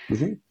that.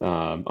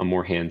 I'm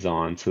more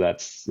hands-on, so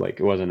that's like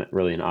it wasn't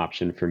really an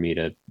option for me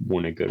to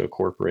want to go to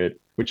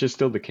corporate, which is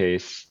still the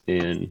case.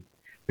 And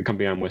the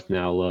company I'm with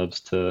now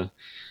loves to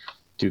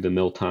do the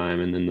mill time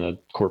and then the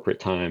corporate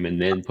time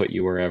and then put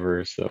you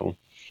wherever. So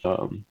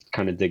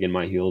kind of digging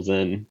my heels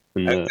in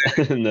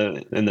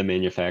the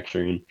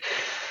manufacturing.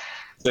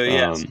 So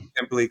yes,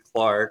 Kimberly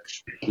Clark,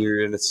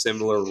 you're in a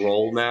similar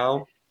role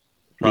now.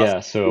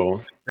 Yeah,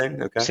 so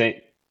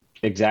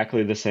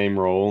exactly the same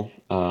role,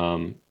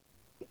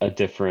 a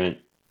different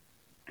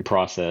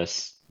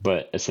process,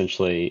 but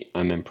essentially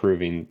I'm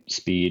improving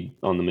speed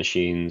on the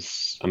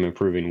machines, I'm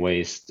improving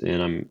waste,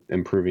 and I'm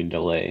improving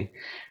delay.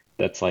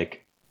 That's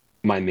like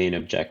my main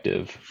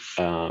objective.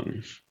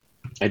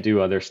 I do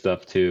other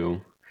stuff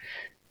too,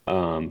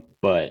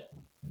 but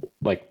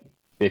like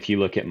if you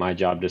look at my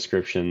job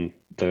description,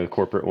 the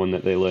corporate one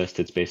that they list,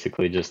 it's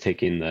basically just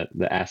taking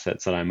the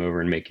assets that I'm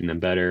over and making them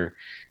better,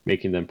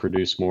 making them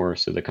produce more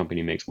so the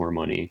company makes more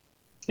money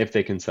if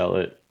they can sell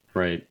it,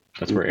 right?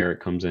 That's where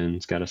Eric comes in. You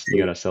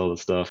gotta sell the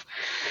stuff.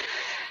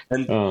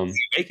 And what are you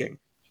making?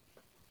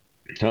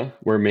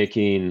 We're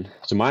making,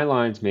 so my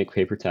lines make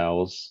paper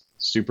towels,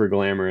 super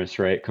glamorous,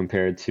 right?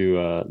 Compared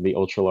to the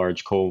ultra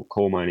large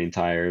coal mining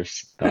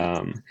tires.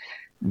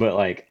 But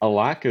like a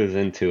lot goes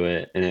into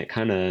it, and it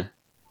kind of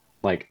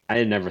like I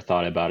had never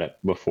thought about it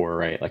before,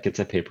 right? Like it's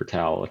a paper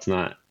towel. It's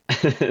not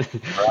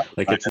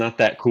like it's not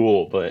that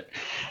cool, but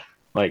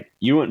like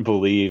you wouldn't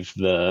believe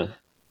the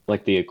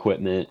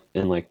equipment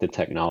and like the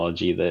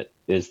technology that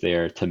is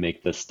there to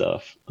make this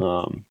stuff.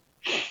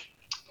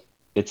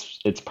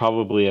 It's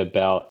probably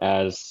about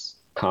as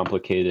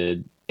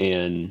complicated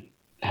and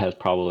has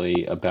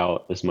probably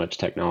about as much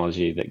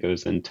technology that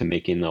goes into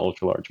making the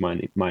ultra large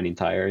mining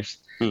tires.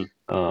 Hmm.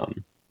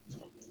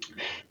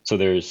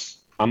 So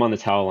I'm on the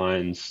towel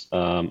lines.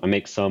 I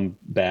make some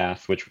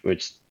bath, which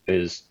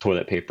is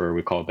toilet paper.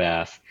 We call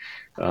bath,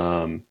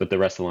 but the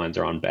rest of the lines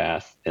are on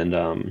bath.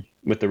 And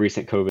with the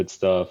recent COVID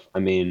stuff, I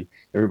mean,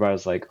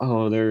 everybody's like,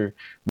 "Oh, they're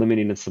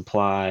limiting the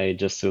supply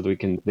just so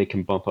that they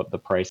can bump up the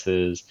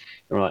prices."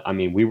 And we're like, I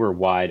mean, we were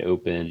wide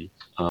open.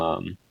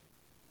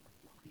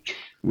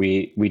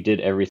 We did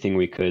everything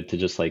we could to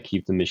just like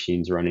keep the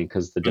machines running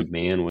because the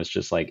demand was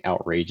just like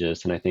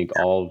outrageous. And I think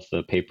all of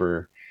the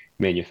paper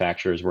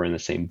manufacturers were in the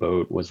same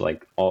boat, was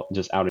like all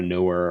just out of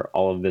nowhere,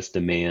 all of this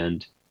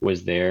demand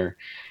was there.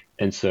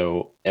 And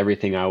so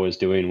everything I was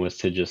doing was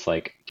to just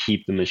like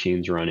keep the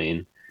machines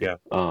running. Yeah.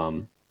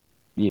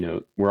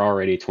 We're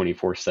already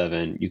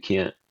 24/7. You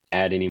can't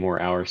add any more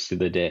hours to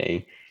the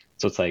day.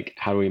 So it's like,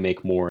 how do we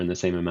make more in the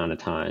same amount of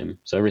time?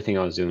 So everything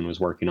I was doing was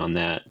working on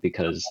that,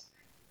 because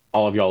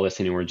all of y'all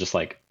listening were just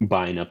like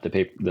buying up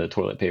the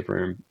toilet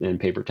paper and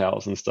paper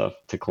towels and stuff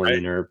to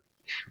clean, Right.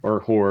 or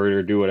hoard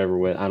or do whatever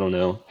with. I don't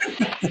know.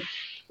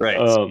 Right.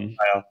 Wow.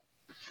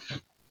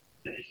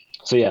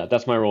 So yeah,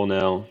 that's my role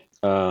now.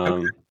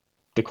 Okay.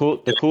 The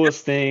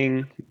coolest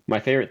thing, my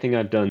favorite thing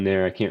I've done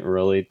there, I can't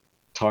really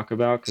talk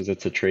about because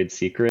it's a trade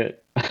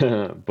secret.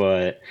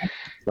 But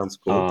Sounds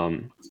cool.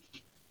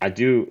 I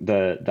do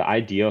the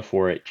idea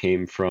for it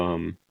came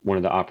from one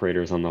of the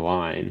operators on the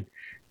line,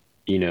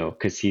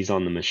 because he's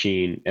on the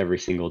machine every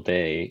single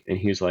day, and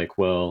he's like,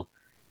 well,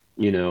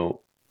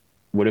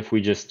 what if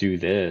we just do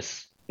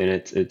this? And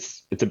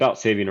it's about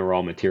saving a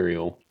raw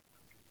material.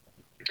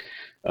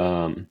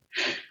 Um,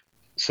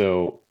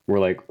 so we're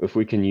like, if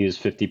we can use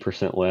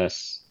 50%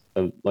 less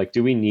of, like,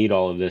 do we need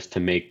all of this to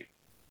make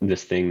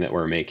this thing that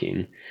we're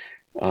making?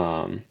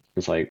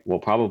 It's like, well,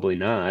 probably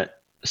not.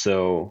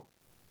 So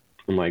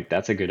I'm like,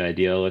 that's a good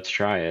idea. Let's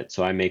try it.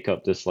 So I make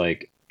up this,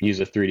 like, use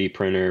a 3D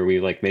printer. We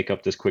like make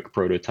up this quick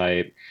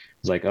prototype.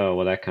 It's like, oh,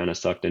 well, that kind of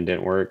sucked and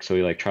didn't work. So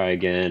we like try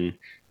again,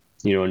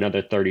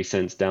 another 30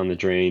 cents down the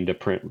drain to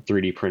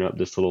 3D print up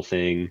this little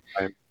thing.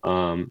 Right.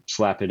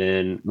 Slap it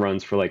in,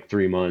 runs for like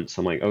 3 months.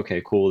 I'm like,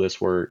 okay, cool,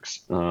 this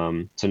works.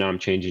 So now I'm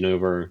changing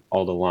over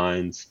all the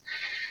lines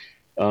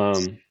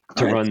to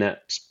Right. run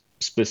that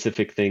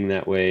specific thing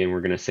that way, and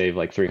we're going to save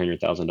like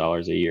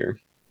 $300,000 a year.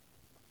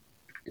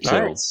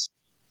 So Nice.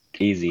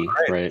 easy,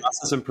 right?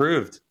 Process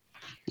improved.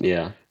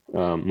 Yeah.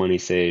 Money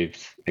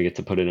saved. I get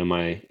to put it in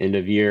my end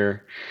of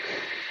year.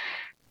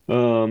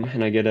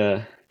 And I get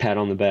a pat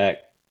on the back.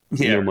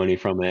 Yeah. No money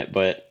from it,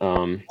 but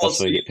that's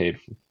what I get paid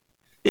for.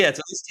 Yeah, it's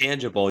at least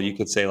tangible. You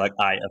could say like,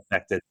 I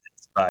affected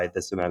this by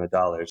this amount of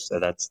dollars, so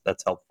that's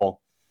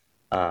helpful.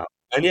 And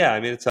yeah, I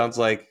mean, it sounds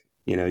like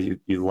you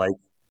like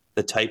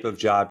the type of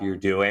job you're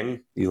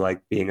doing. You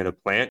like being in a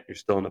plant. You're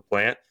still in a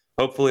plant.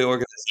 Hopefully,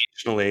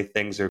 organizationally,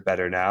 things are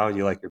better now.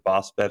 You like your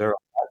boss better.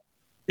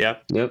 Yeah.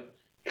 Yep.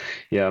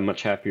 Yeah, I'm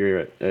much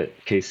happier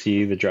at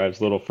KC. The drive's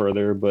a little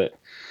further, but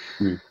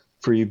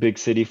for you big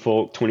city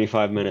folk,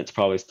 25 minutes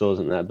probably still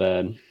isn't that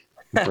bad.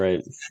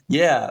 Right.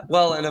 Yeah.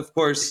 Well, and of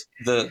course,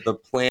 the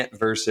plant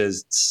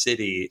versus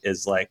city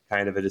is like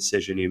kind of a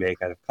decision you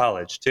make out of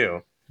college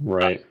too.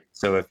 Right.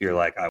 So if you're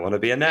like, I want to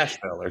be in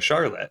Nashville or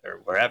Charlotte or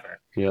wherever,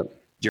 Yep.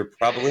 you're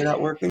probably not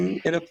working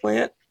in a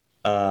plant,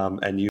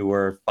 and you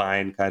were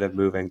fine kind of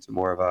moving to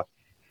more of a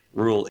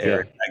rural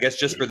area. Yeah. I guess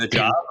just for the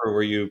job,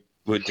 or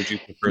did you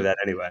prefer that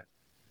anyway?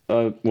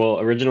 Well,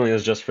 originally it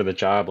was just for the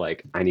job.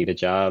 Like, I need a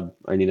job.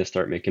 I need to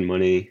start making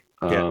money.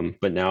 Yeah.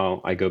 But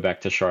now I go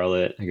back to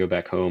Charlotte. I go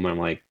back home. I'm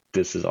like,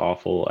 this is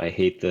awful. I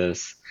hate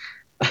this.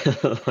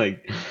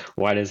 Like,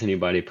 why does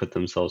anybody put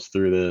themselves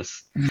through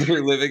this?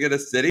 You're living in a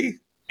city?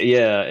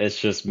 Yeah, it's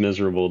just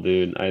miserable,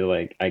 dude.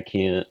 I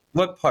can't.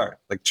 What part?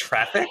 Like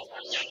traffic?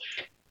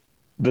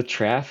 The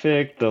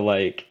traffic, the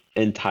like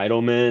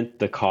entitlement,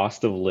 the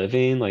cost of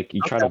living. Like,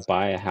 you try to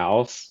buy a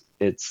house,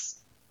 it's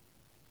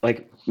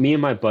like me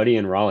and my buddy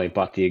in Raleigh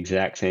bought the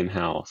exact same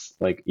house.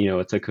 Like,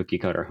 it's a cookie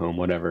cutter home,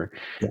 whatever.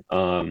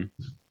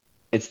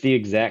 It's the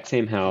exact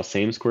same house,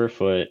 same square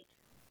foot,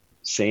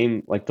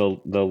 same like the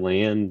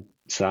land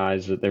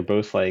size. That they're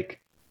both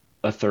like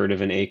a third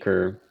of an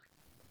acre,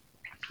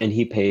 and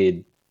he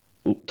paid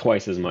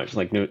twice as much.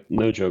 Like,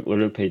 no joke,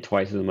 literally paid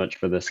twice as much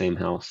for the same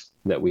house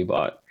that we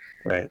bought.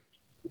 Right.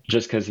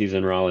 Just because he's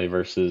in Raleigh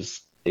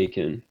versus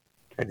Aiken.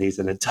 And he's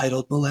an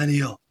entitled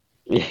millennial.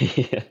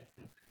 Yeah.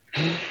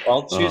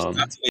 I'll choose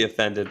not to be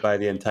offended by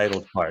the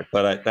entitled part,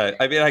 but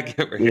I mean, I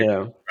get where you're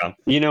coming from.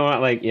 You know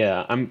what? Like,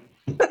 yeah,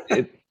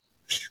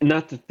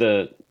 not that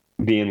the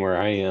being where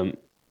I am,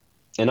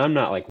 and I'm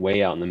not like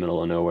way out in the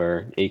middle of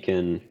nowhere.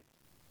 Aiken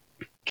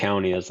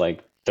County is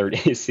like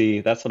 30 AC.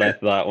 That's what I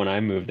thought when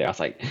I moved there. I was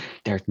like,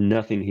 there's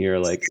nothing here.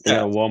 Like,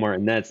 Walmart,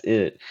 and that's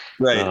it.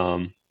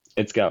 Right.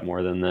 It's got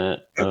more than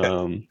that.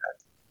 Okay.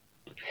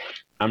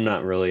 I'm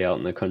not really out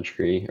in the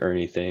country or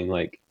anything.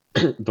 Like,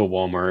 the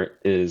Walmart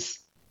is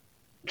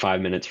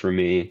 5 minutes from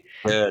me.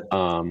 Good.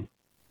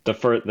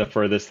 The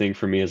furthest thing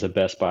for me is a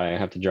Best Buy. I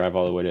have to drive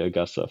all the way to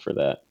Augusta for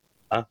that.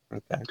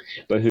 Okay.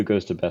 But who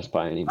goes to Best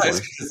Buy I was anymore?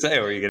 going to say,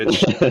 were you going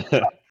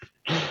to?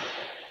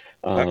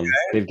 Okay.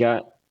 They've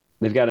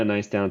got a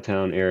nice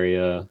downtown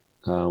area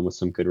with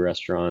some good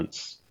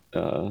restaurants.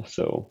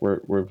 So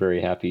we're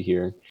very happy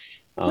here.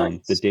 The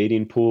Nice.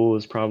 dating pool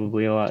is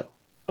probably a lot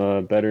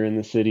better in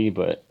the city,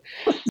 but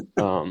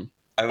um,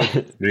 I would me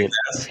consider and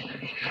yes.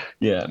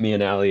 yeah, me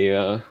and Allie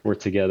were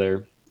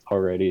together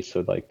already,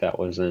 so like that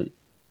wasn't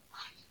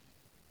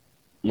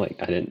like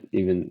I didn't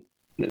even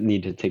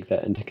need to take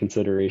that into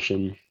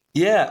consideration.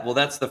 Yeah, well,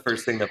 that's the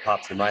first thing that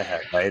pops in my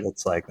head, right?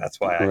 It's like that's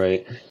why I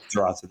Right.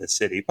 draw to the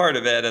city, part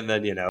of it, and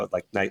then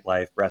like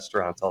nightlife,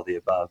 restaurants, all the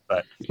above.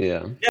 But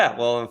Yeah. yeah,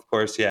 well, of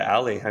course, yeah,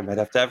 Allie, I might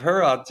have to have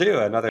her on too,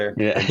 another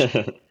Yeah.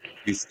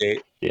 NG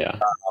state. Yeah.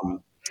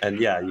 Um, and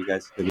yeah, you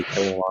guys have been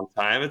together a long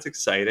time. It's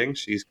exciting.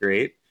 She's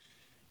great,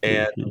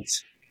 and Hmm.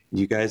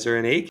 you guys are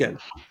in Aiken,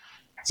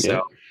 so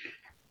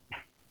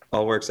Yep.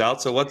 all works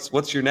out. So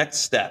what's your next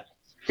step?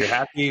 You're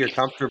happy, you're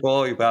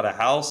comfortable, you bought a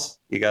house,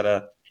 you got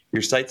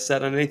your sights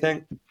set on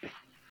anything?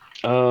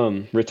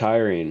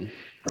 Retiring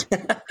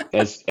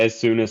as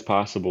soon as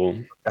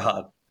possible.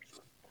 God,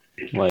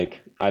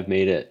 Like I've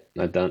made it.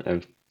 I've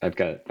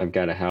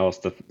got a house.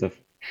 The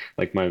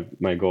like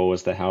my goal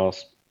was the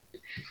house.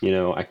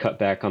 I cut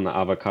back on the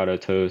avocado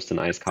toast and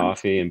iced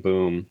coffee, and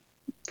boom,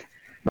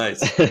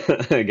 nice.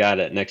 I got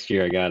it. Next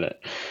year, I got it.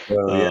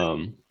 Oh yeah,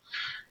 Um,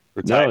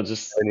 retired no,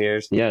 just 7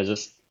 years. yeah,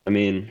 just I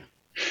mean,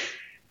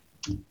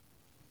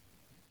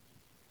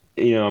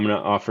 I'm gonna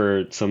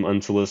offer some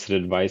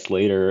unsolicited advice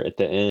later at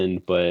the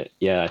end, but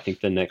yeah, I think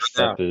the next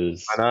Yeah, step why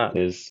is not?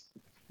 is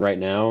right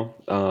now.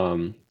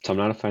 So I'm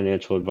not a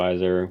financial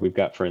advisor. We've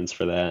got friends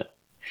for that.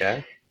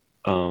 Okay,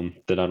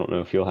 That I don't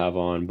know if you'll have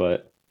on,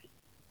 but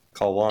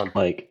call Juan.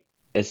 like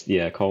it's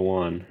yeah, call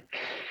one.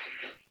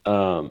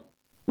 Um,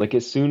 like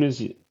as soon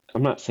as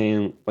I'm not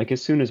saying like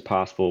as soon as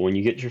possible when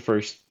you get your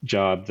first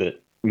job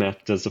that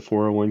does the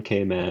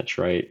 401k match,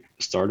 right?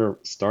 Start a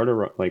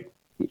like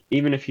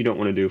even if you don't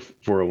want to do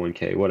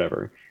 401k,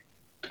 whatever,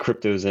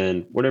 crypto's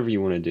in, whatever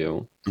you want to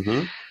do.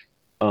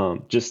 Hmm.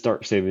 Just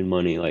start saving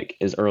money like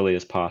as early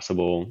as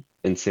possible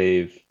and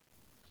save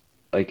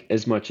like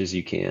as much as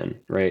you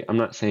can, right? I'm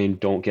not saying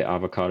don't get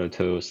avocado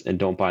toast and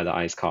don't buy the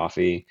iced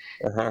coffee,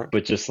 Uh-huh.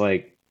 but just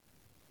like,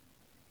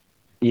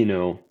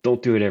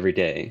 don't do it every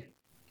day.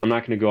 I'm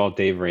not going to go all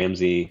Dave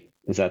Ramsey.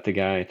 Is that the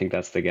guy? I think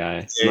that's the guy.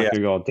 I'm Yeah, not yeah.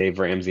 going to go all Dave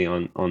Ramsey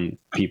on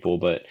people,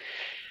 but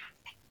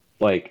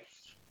like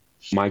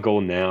my goal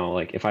now,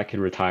 like if I could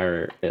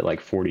retire at like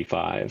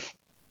 45,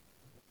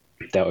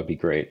 that would be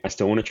great. I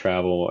still want to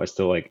travel.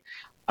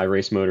 I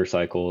race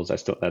motorcycles.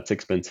 That's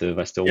expensive.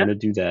 I still Yeah. want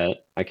to do that.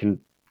 I can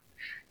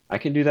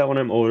do that when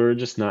I'm older,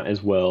 just not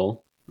as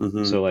well.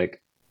 Hmm. So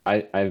like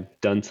I've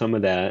done some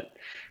of that.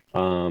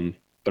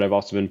 But I've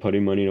also been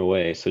putting money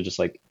away. So just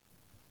like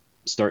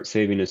start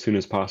saving as soon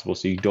as possible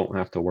so you don't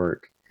have to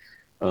work.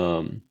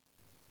 Um,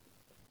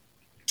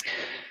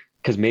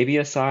 because maybe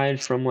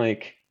aside from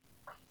like,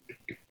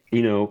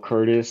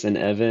 Curtis and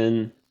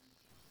Evan,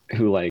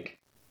 who like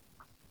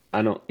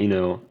I don't,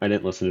 I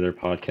didn't listen to their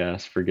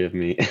podcast, forgive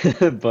me.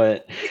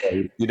 But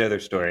Yeah, you know their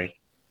story.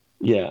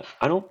 yeah,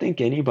 I don't think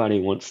anybody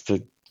wants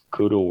to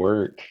go to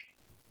work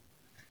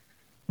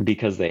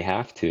because they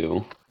have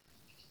to.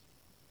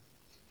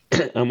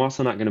 I'm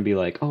also not going to be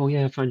like, oh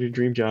yeah, find your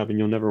dream job and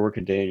you'll never work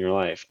a day in your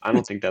life. I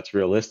don't think that's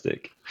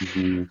realistic.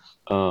 Hmm.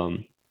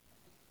 Um,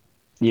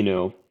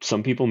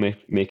 some people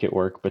make it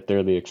work, but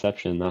they're the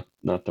exception,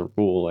 not the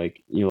rule.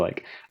 Like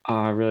like, oh,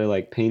 I really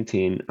like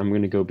painting. I'm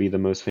gonna go be the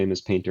most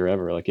famous painter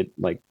ever.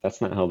 Like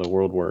that's not how the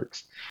world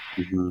works.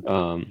 Hmm.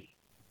 Um,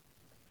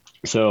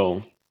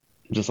 so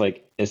just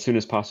like as soon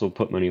as possible,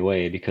 put money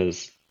away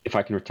because if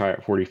I can retire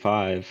at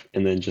 45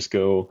 and then just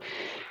go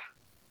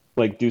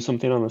like do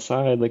something on the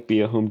side, like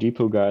be a Home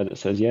Depot guy that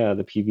says, yeah,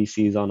 the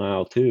PVC is on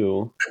aisle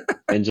two,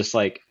 and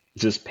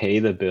just pay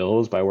the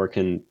bills by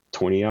working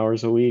 20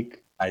 hours a week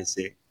I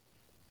see.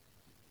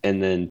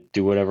 and then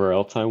do whatever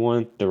else I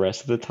want the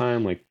rest of the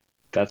time, like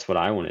that's what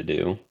I want to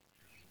do.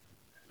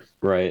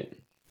 Right.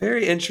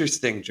 Very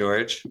interesting,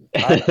 George.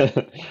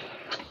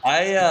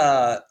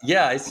 Yeah,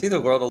 I see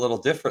the world a little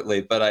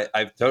differently, but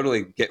I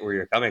totally get where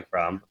you're coming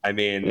from. I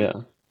mean, Yeah.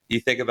 you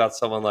think about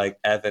someone like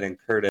Evan and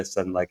Curtis,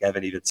 and like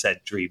Evan even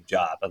said dream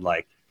job, and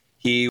like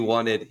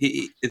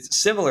it's a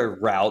similar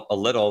route a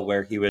little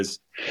where he was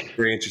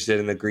very interested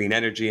in the green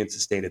energy and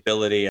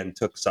sustainability and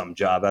took some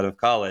job out of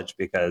college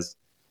because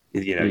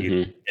you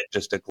Hmm. get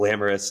just a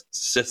glamorous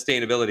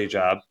sustainability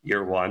job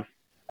year one,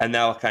 and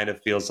now it kind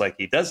of feels like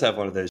he does have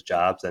one of those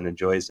jobs and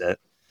enjoys it.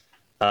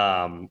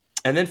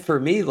 And then for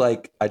me,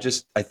 like I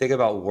think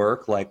about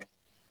work, like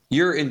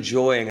you're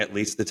enjoying at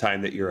least the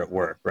time that you're at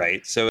work,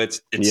 right? So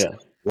it's Yeah.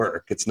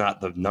 work. It's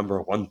not the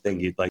number one thing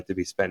you'd like to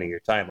be spending your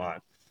time on.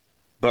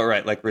 But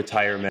right, like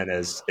retirement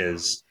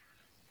is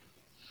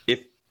if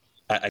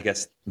I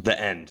guess the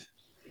end.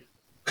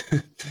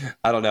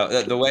 I don't know.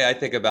 The way I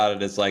think about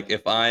it is like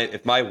if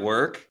my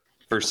work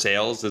for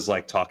sales is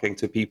like talking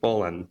to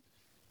people and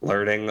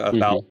learning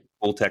about Hmm.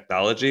 cool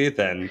technology,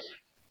 then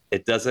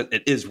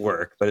it is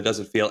work, but it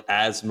doesn't feel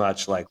as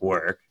much like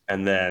work.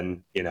 And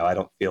then, I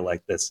don't feel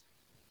like this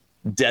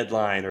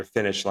deadline or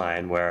finish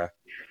line where,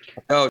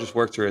 oh, just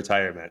work to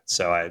retirement.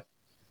 So I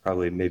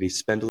probably maybe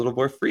spend a little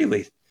more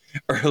freely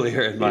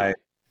earlier in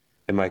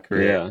my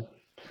career. Yeah.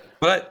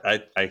 But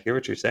I hear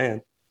what you're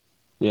saying.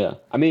 Yeah.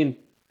 I mean,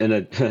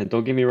 and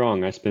don't get me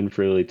wrong, I spend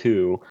freely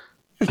too,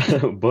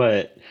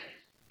 but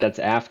that's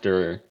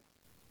after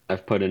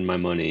I've put in my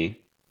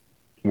money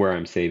where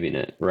I'm saving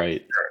it,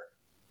 right?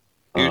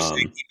 You're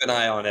saying Um, keep an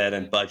eye on it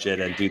and budget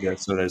and do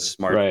those sort of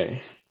smart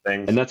right.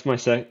 And things. that's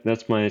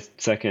my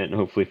second, and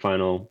hopefully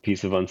final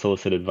piece of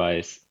unsolicited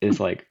advice is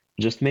like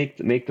just make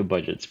the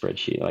budget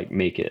spreadsheet, like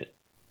make it.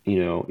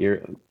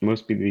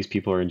 Most of these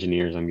people are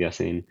engineers, I'm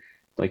guessing.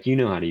 Like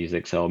how to use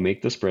Excel,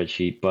 make the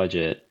spreadsheet,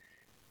 budget,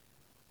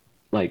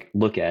 like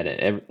look at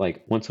it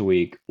like once a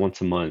week,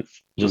 once a month,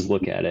 just Mhm.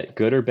 look at it,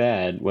 good or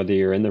bad, whether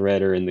you're in the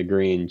red or in the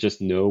green,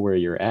 just know where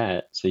you're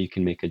at so you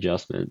can make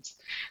adjustments.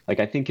 Like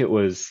I think it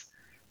was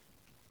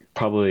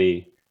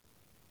probably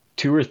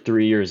 2 or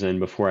 3 years in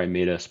before I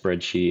made a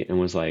spreadsheet and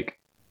was like,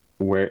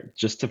 where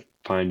just to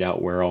find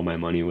out where all my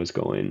money was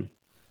going.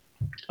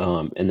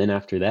 And then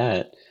after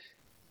that,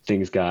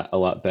 things got a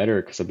lot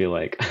better because I'd be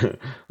like,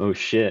 oh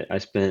shit, I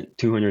spent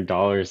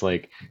 $200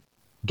 like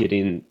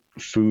getting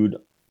food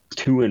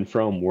to and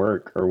from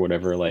work or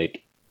whatever,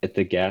 like at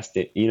the gas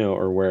station,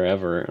 or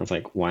wherever. I was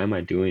like, why am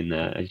I doing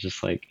that? I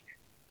just like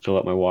fill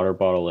up my water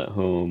bottle at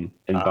home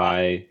and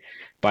Uh,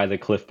 buy the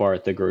Cliff Bar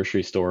at the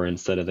grocery store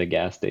instead of the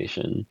gas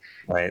station.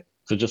 right.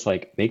 So just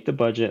like make the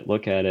budget,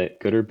 look at it,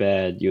 good or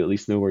bad, you at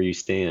least know where you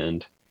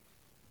stand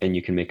and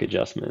you can make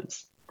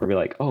adjustments. Or be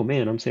like, oh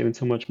man, I'm saving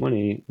so much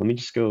money. Let me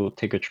just go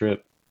take a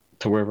trip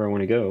to wherever I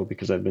want to go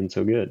because I've been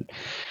so good.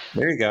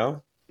 There you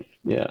go.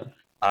 Yeah.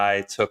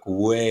 I took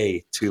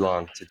way too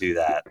long to do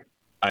that.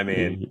 I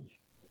mean,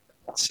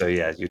 Mhm. so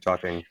yeah, you're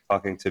talking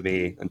to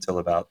me until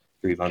about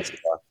 3 months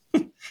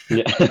ago.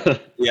 Yeah.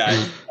 Yeah, I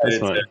That's decided to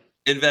fine.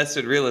 invest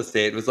in real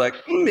estate. It was like,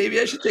 maybe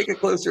I should take a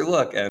closer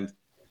look. And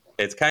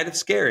it's kind of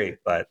scary,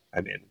 but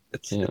I mean, Yeah.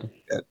 it's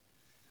good.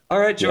 All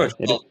right, Yeah. George.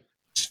 Well,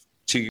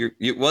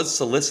 it was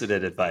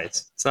solicited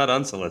advice. It's not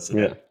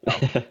unsolicited.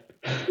 Yeah. So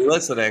you're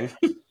listening.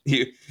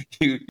 You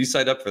you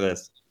signed up for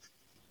this.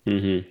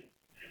 hmm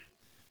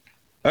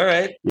All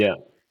right. Yeah.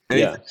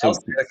 Yeah. Anything else?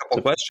 I got a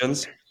couple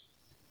questions.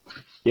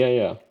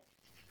 Yeah.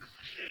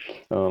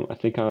 I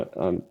think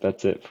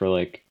that's it for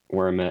like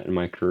where I'm at in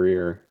my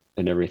career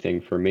and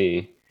everything for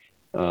me.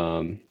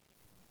 Um,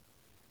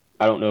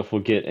 I don't know if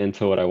we'll get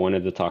into what I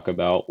wanted to talk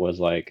about was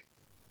like,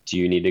 do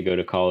you need to go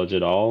to college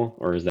at all,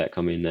 or is that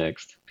coming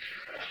next?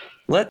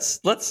 Let's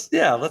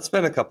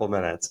spend a couple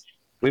minutes.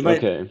 We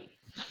might. Okay.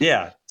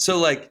 Yeah. So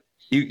like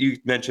you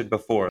mentioned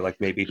before, like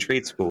maybe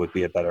trade school would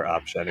be a better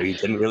option, or you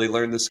didn't really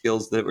learn the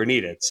skills that were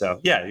needed. So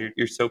yeah,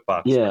 your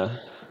soapbox. Yeah.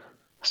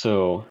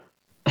 So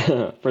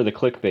for the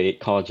clickbait,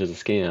 college is a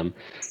scam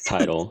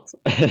title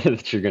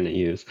that you're going to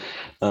use.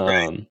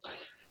 Right. Um,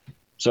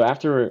 so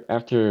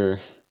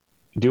after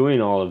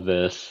doing all of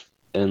this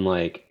and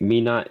like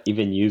me not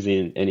even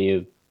using any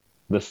of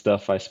the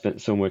stuff I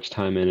spent so much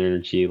time and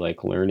energy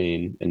like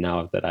learning, and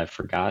now that I've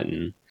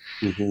forgotten,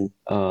 Hmm.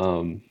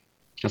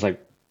 I was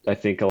like, I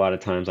think a lot of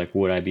times like,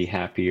 would I be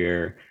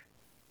happier,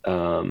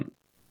 um,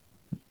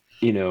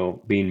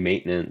 being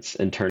maintenance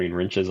and turning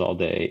wrenches all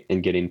day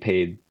and getting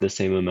paid the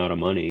same amount of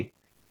money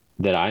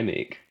that I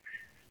make?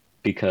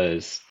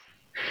 Because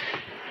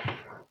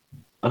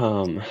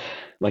um,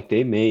 like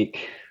they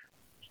make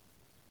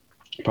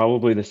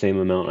probably the same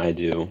amount I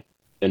do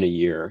in a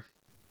year.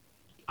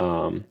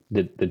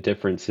 The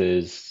difference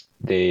is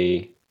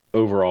they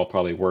overall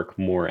probably work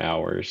more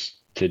hours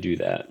to do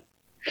that.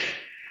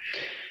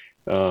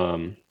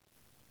 Um,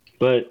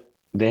 but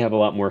they have a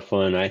lot more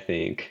fun, I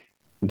think,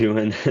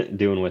 doing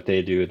doing what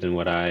they do than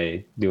what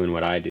I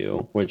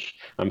do, which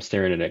I'm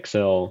staring at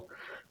Excel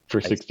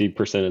for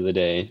 60% of the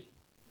day.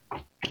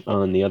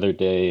 On the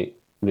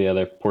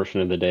other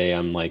portion of the day,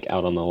 I'm like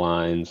out on the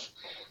lines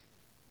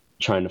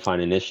trying to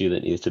find an issue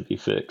that needs to be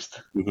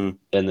fixed, Hmm.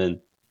 and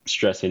then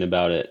stressing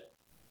about it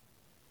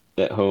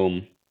at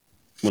home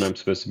when I'm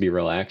supposed to be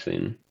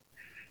relaxing.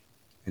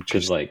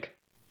 Because Interesting. like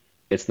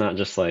it's not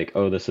just like,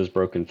 oh, this is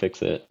broken,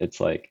 fix it. It's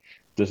like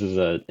this is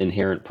a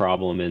inherent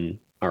problem in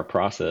our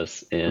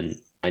process, and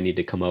I need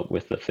to come up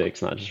with the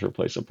fix, not just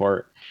replace a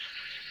part.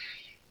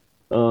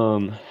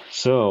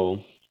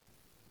 So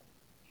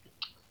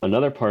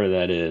another part of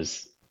that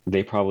is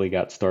they probably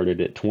got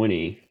started at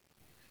 20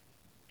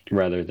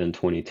 rather than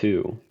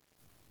 22,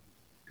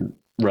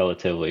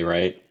 relatively,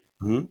 right?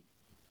 Hmm.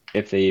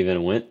 If they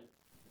even went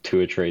to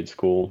a trade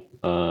school.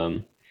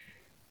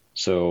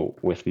 So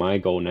with my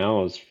goal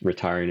now is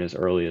retiring as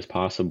early as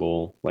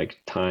possible.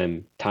 Like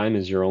time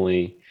is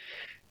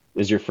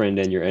your friend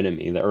and your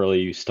enemy. The earlier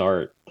you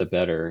start, the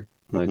better.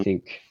 I Hmm.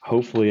 think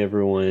hopefully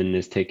everyone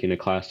is taking a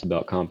class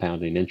about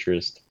compounding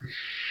interest,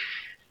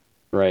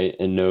 right?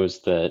 And knows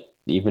that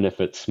even if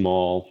it's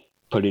small,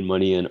 putting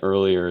money in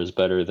earlier is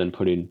better than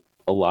putting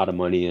a lot of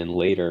money in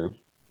later.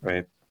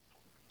 Right.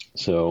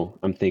 So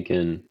I'm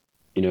thinking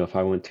if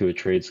I went to a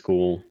trade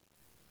school,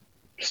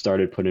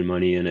 started putting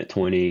money in at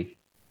 20,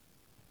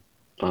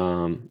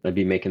 I'd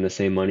be making the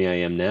same money I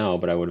am now,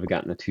 but I would have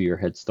gotten a 2-year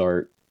head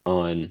start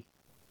on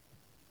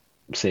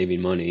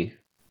saving money.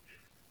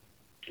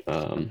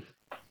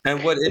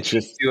 And what It's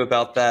interests just, you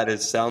about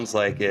that sounds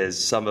like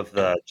is some of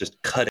the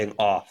just cutting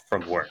off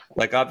from work.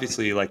 Like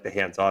obviously you like the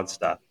hands-on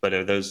stuff, but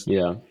are those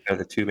yeah,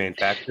 the two main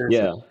factors?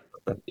 yeah,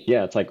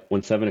 yeah. It's like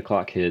when 7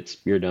 o'clock hits,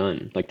 you're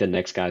done. Like the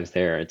next guy's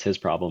there. It's his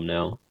problem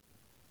now.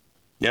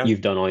 Yeah,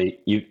 You've done all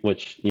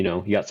which,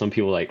 you got some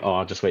people like, oh,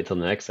 I'll just wait till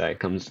the next guy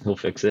comes, he'll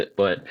fix it.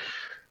 But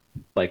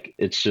like,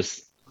 it's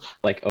just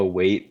like a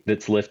weight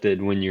that's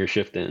lifted when your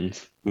shift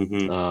ends.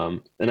 hmm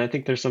And I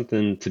think there's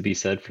something to be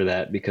said for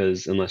that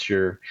because unless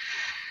you're,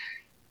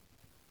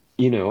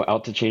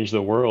 out to change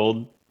the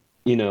world,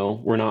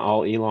 we're not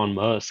all Elon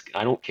Musk.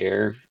 I don't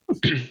care.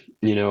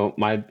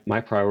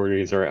 My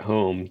priorities are at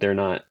home. They're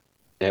not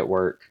at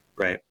work.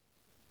 right.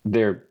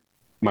 They're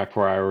my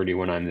priority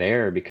when I'm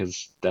there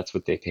because that's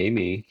what they pay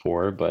me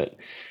for. But,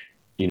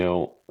 you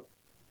know,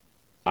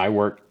 I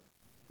work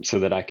so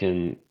that I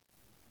can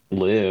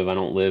live. I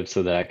don't live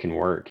so that I can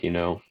work.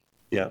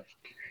 Yeah,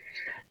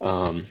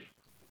 Um,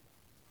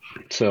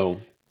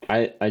 so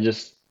I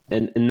just,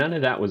 and none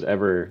of that was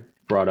ever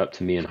brought up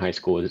to me in high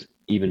school as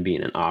even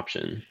being an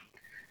option.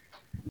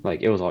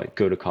 Like it was like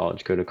go to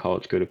college, go to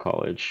college, go to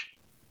college,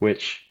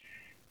 which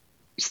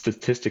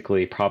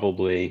statistically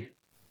probably,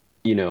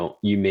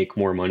 you make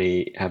more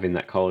money having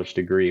that college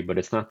degree, but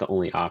it's not the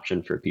only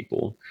option for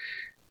people.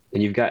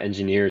 And you've got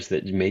engineers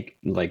that make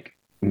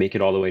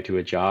it all the way to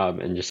a job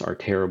and just are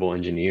terrible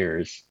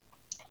engineers.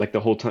 Like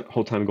the whole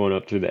time going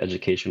up through the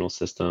educational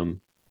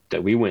system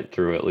that we went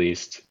through, at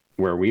least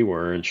where we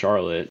were in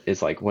Charlotte,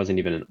 is like wasn't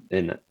even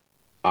an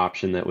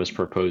option that was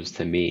proposed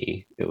to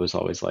me. It was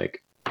always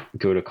like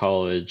go to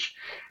college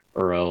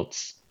or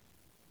else,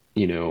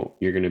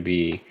 you're going to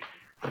be,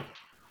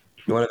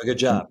 you want to have a good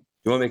job.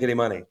 You won't make any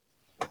money.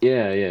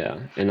 yeah, yeah.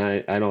 And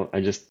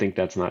I just think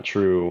that's not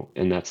true.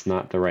 And that's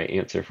not the right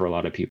answer for a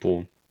lot of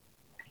people.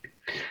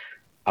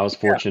 I was Yeah,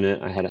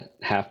 fortunate. I had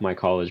half my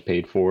college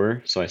paid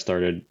for. So I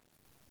started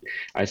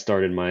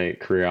my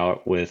career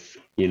out with,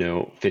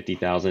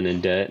 50,000 in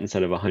debt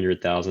instead of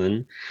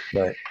 100,000.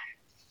 right.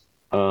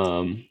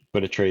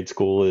 But a trade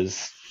school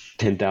is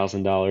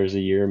 $10,000 a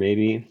year,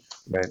 maybe,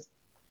 Right.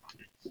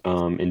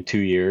 in 2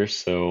 years.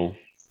 So,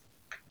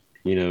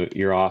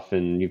 you're off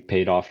and you've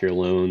paid off your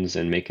loans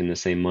and making the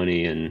same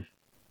money in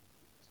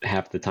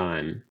half the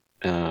time.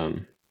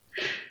 Um,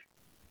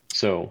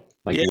 so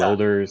like Yeah,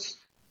 welders,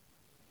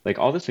 like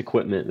all this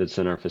equipment that's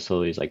in our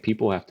facilities, like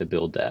people have to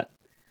build that.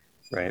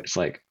 right. It's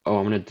like, oh,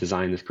 I'm going to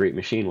design this great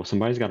machine. Well,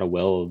 somebody's got to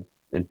weld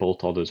and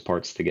bolt all those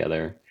parts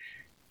together.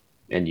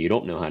 And you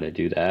don't know how to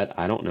do that.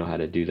 I don't know how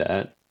to do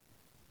that.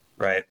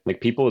 Right.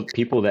 Like people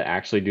that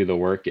actually do the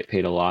work get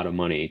paid a lot of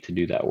money to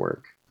do that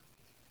work.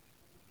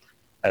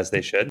 As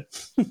they should.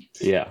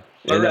 Yeah,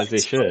 All and right. as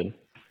they should.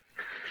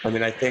 I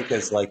mean, I think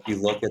as like you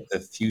look at the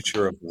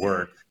future of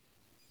work,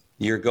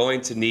 you're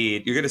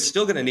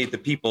still going to need the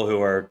people who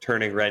are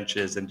turning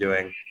wrenches and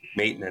doing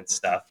maintenance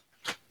stuff.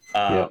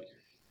 Um, Yep.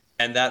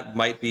 and that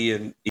might be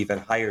an even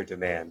higher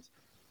demand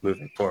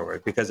moving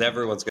forward because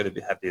everyone's going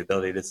to have the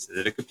ability to sit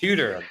at a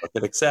computer and look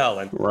at Excel,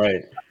 and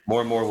Right.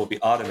 more and more will be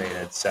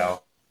automated.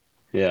 So,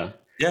 Yeah.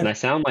 yeah, And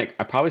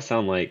I probably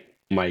sound like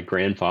my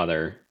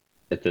grandfather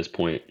at this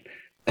point.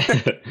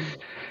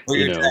 well,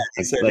 your dad,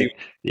 he said he Like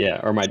yeah,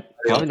 or my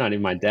probably not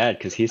even my dad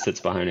because he sits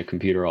behind a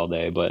computer all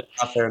day, but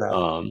not fair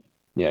enough.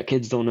 yeah,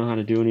 kids don't know how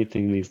to do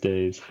anything these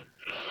days.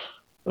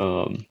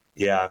 Um,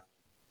 Yeah.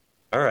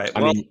 All right.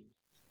 I Well, mean,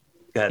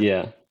 go ahead.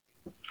 yeah.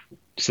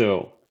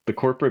 So the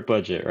corporate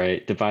budget,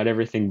 right? Divide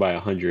everything by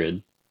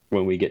 100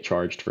 when we get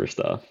charged for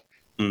stuff.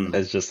 Mm.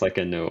 As just like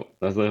a note.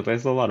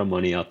 There's a lot of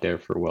money out there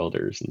for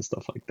welders and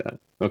stuff like that.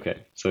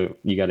 Okay, so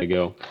you got to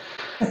go.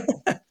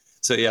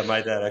 So yeah,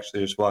 my dad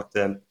actually just walked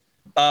in.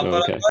 Oh,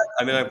 But okay.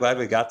 I'm glad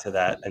we got to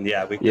that. And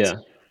yeah, Yeah.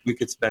 we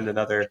could spend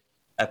another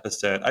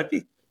episode.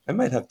 I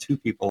might have two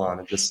people on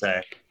and just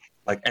say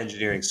like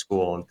engineering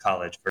school and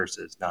college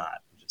versus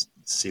not. Just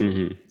see what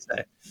Hmm. they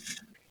say.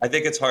 I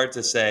think it's hard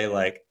to say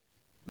like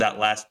that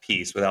last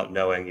piece without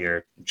knowing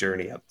your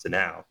journey up to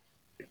now.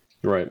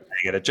 Right. How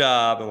you get a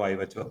job and why you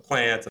went to a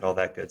plant and all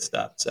that good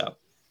stuff. So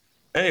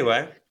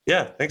anyway,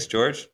 yeah, thanks, George.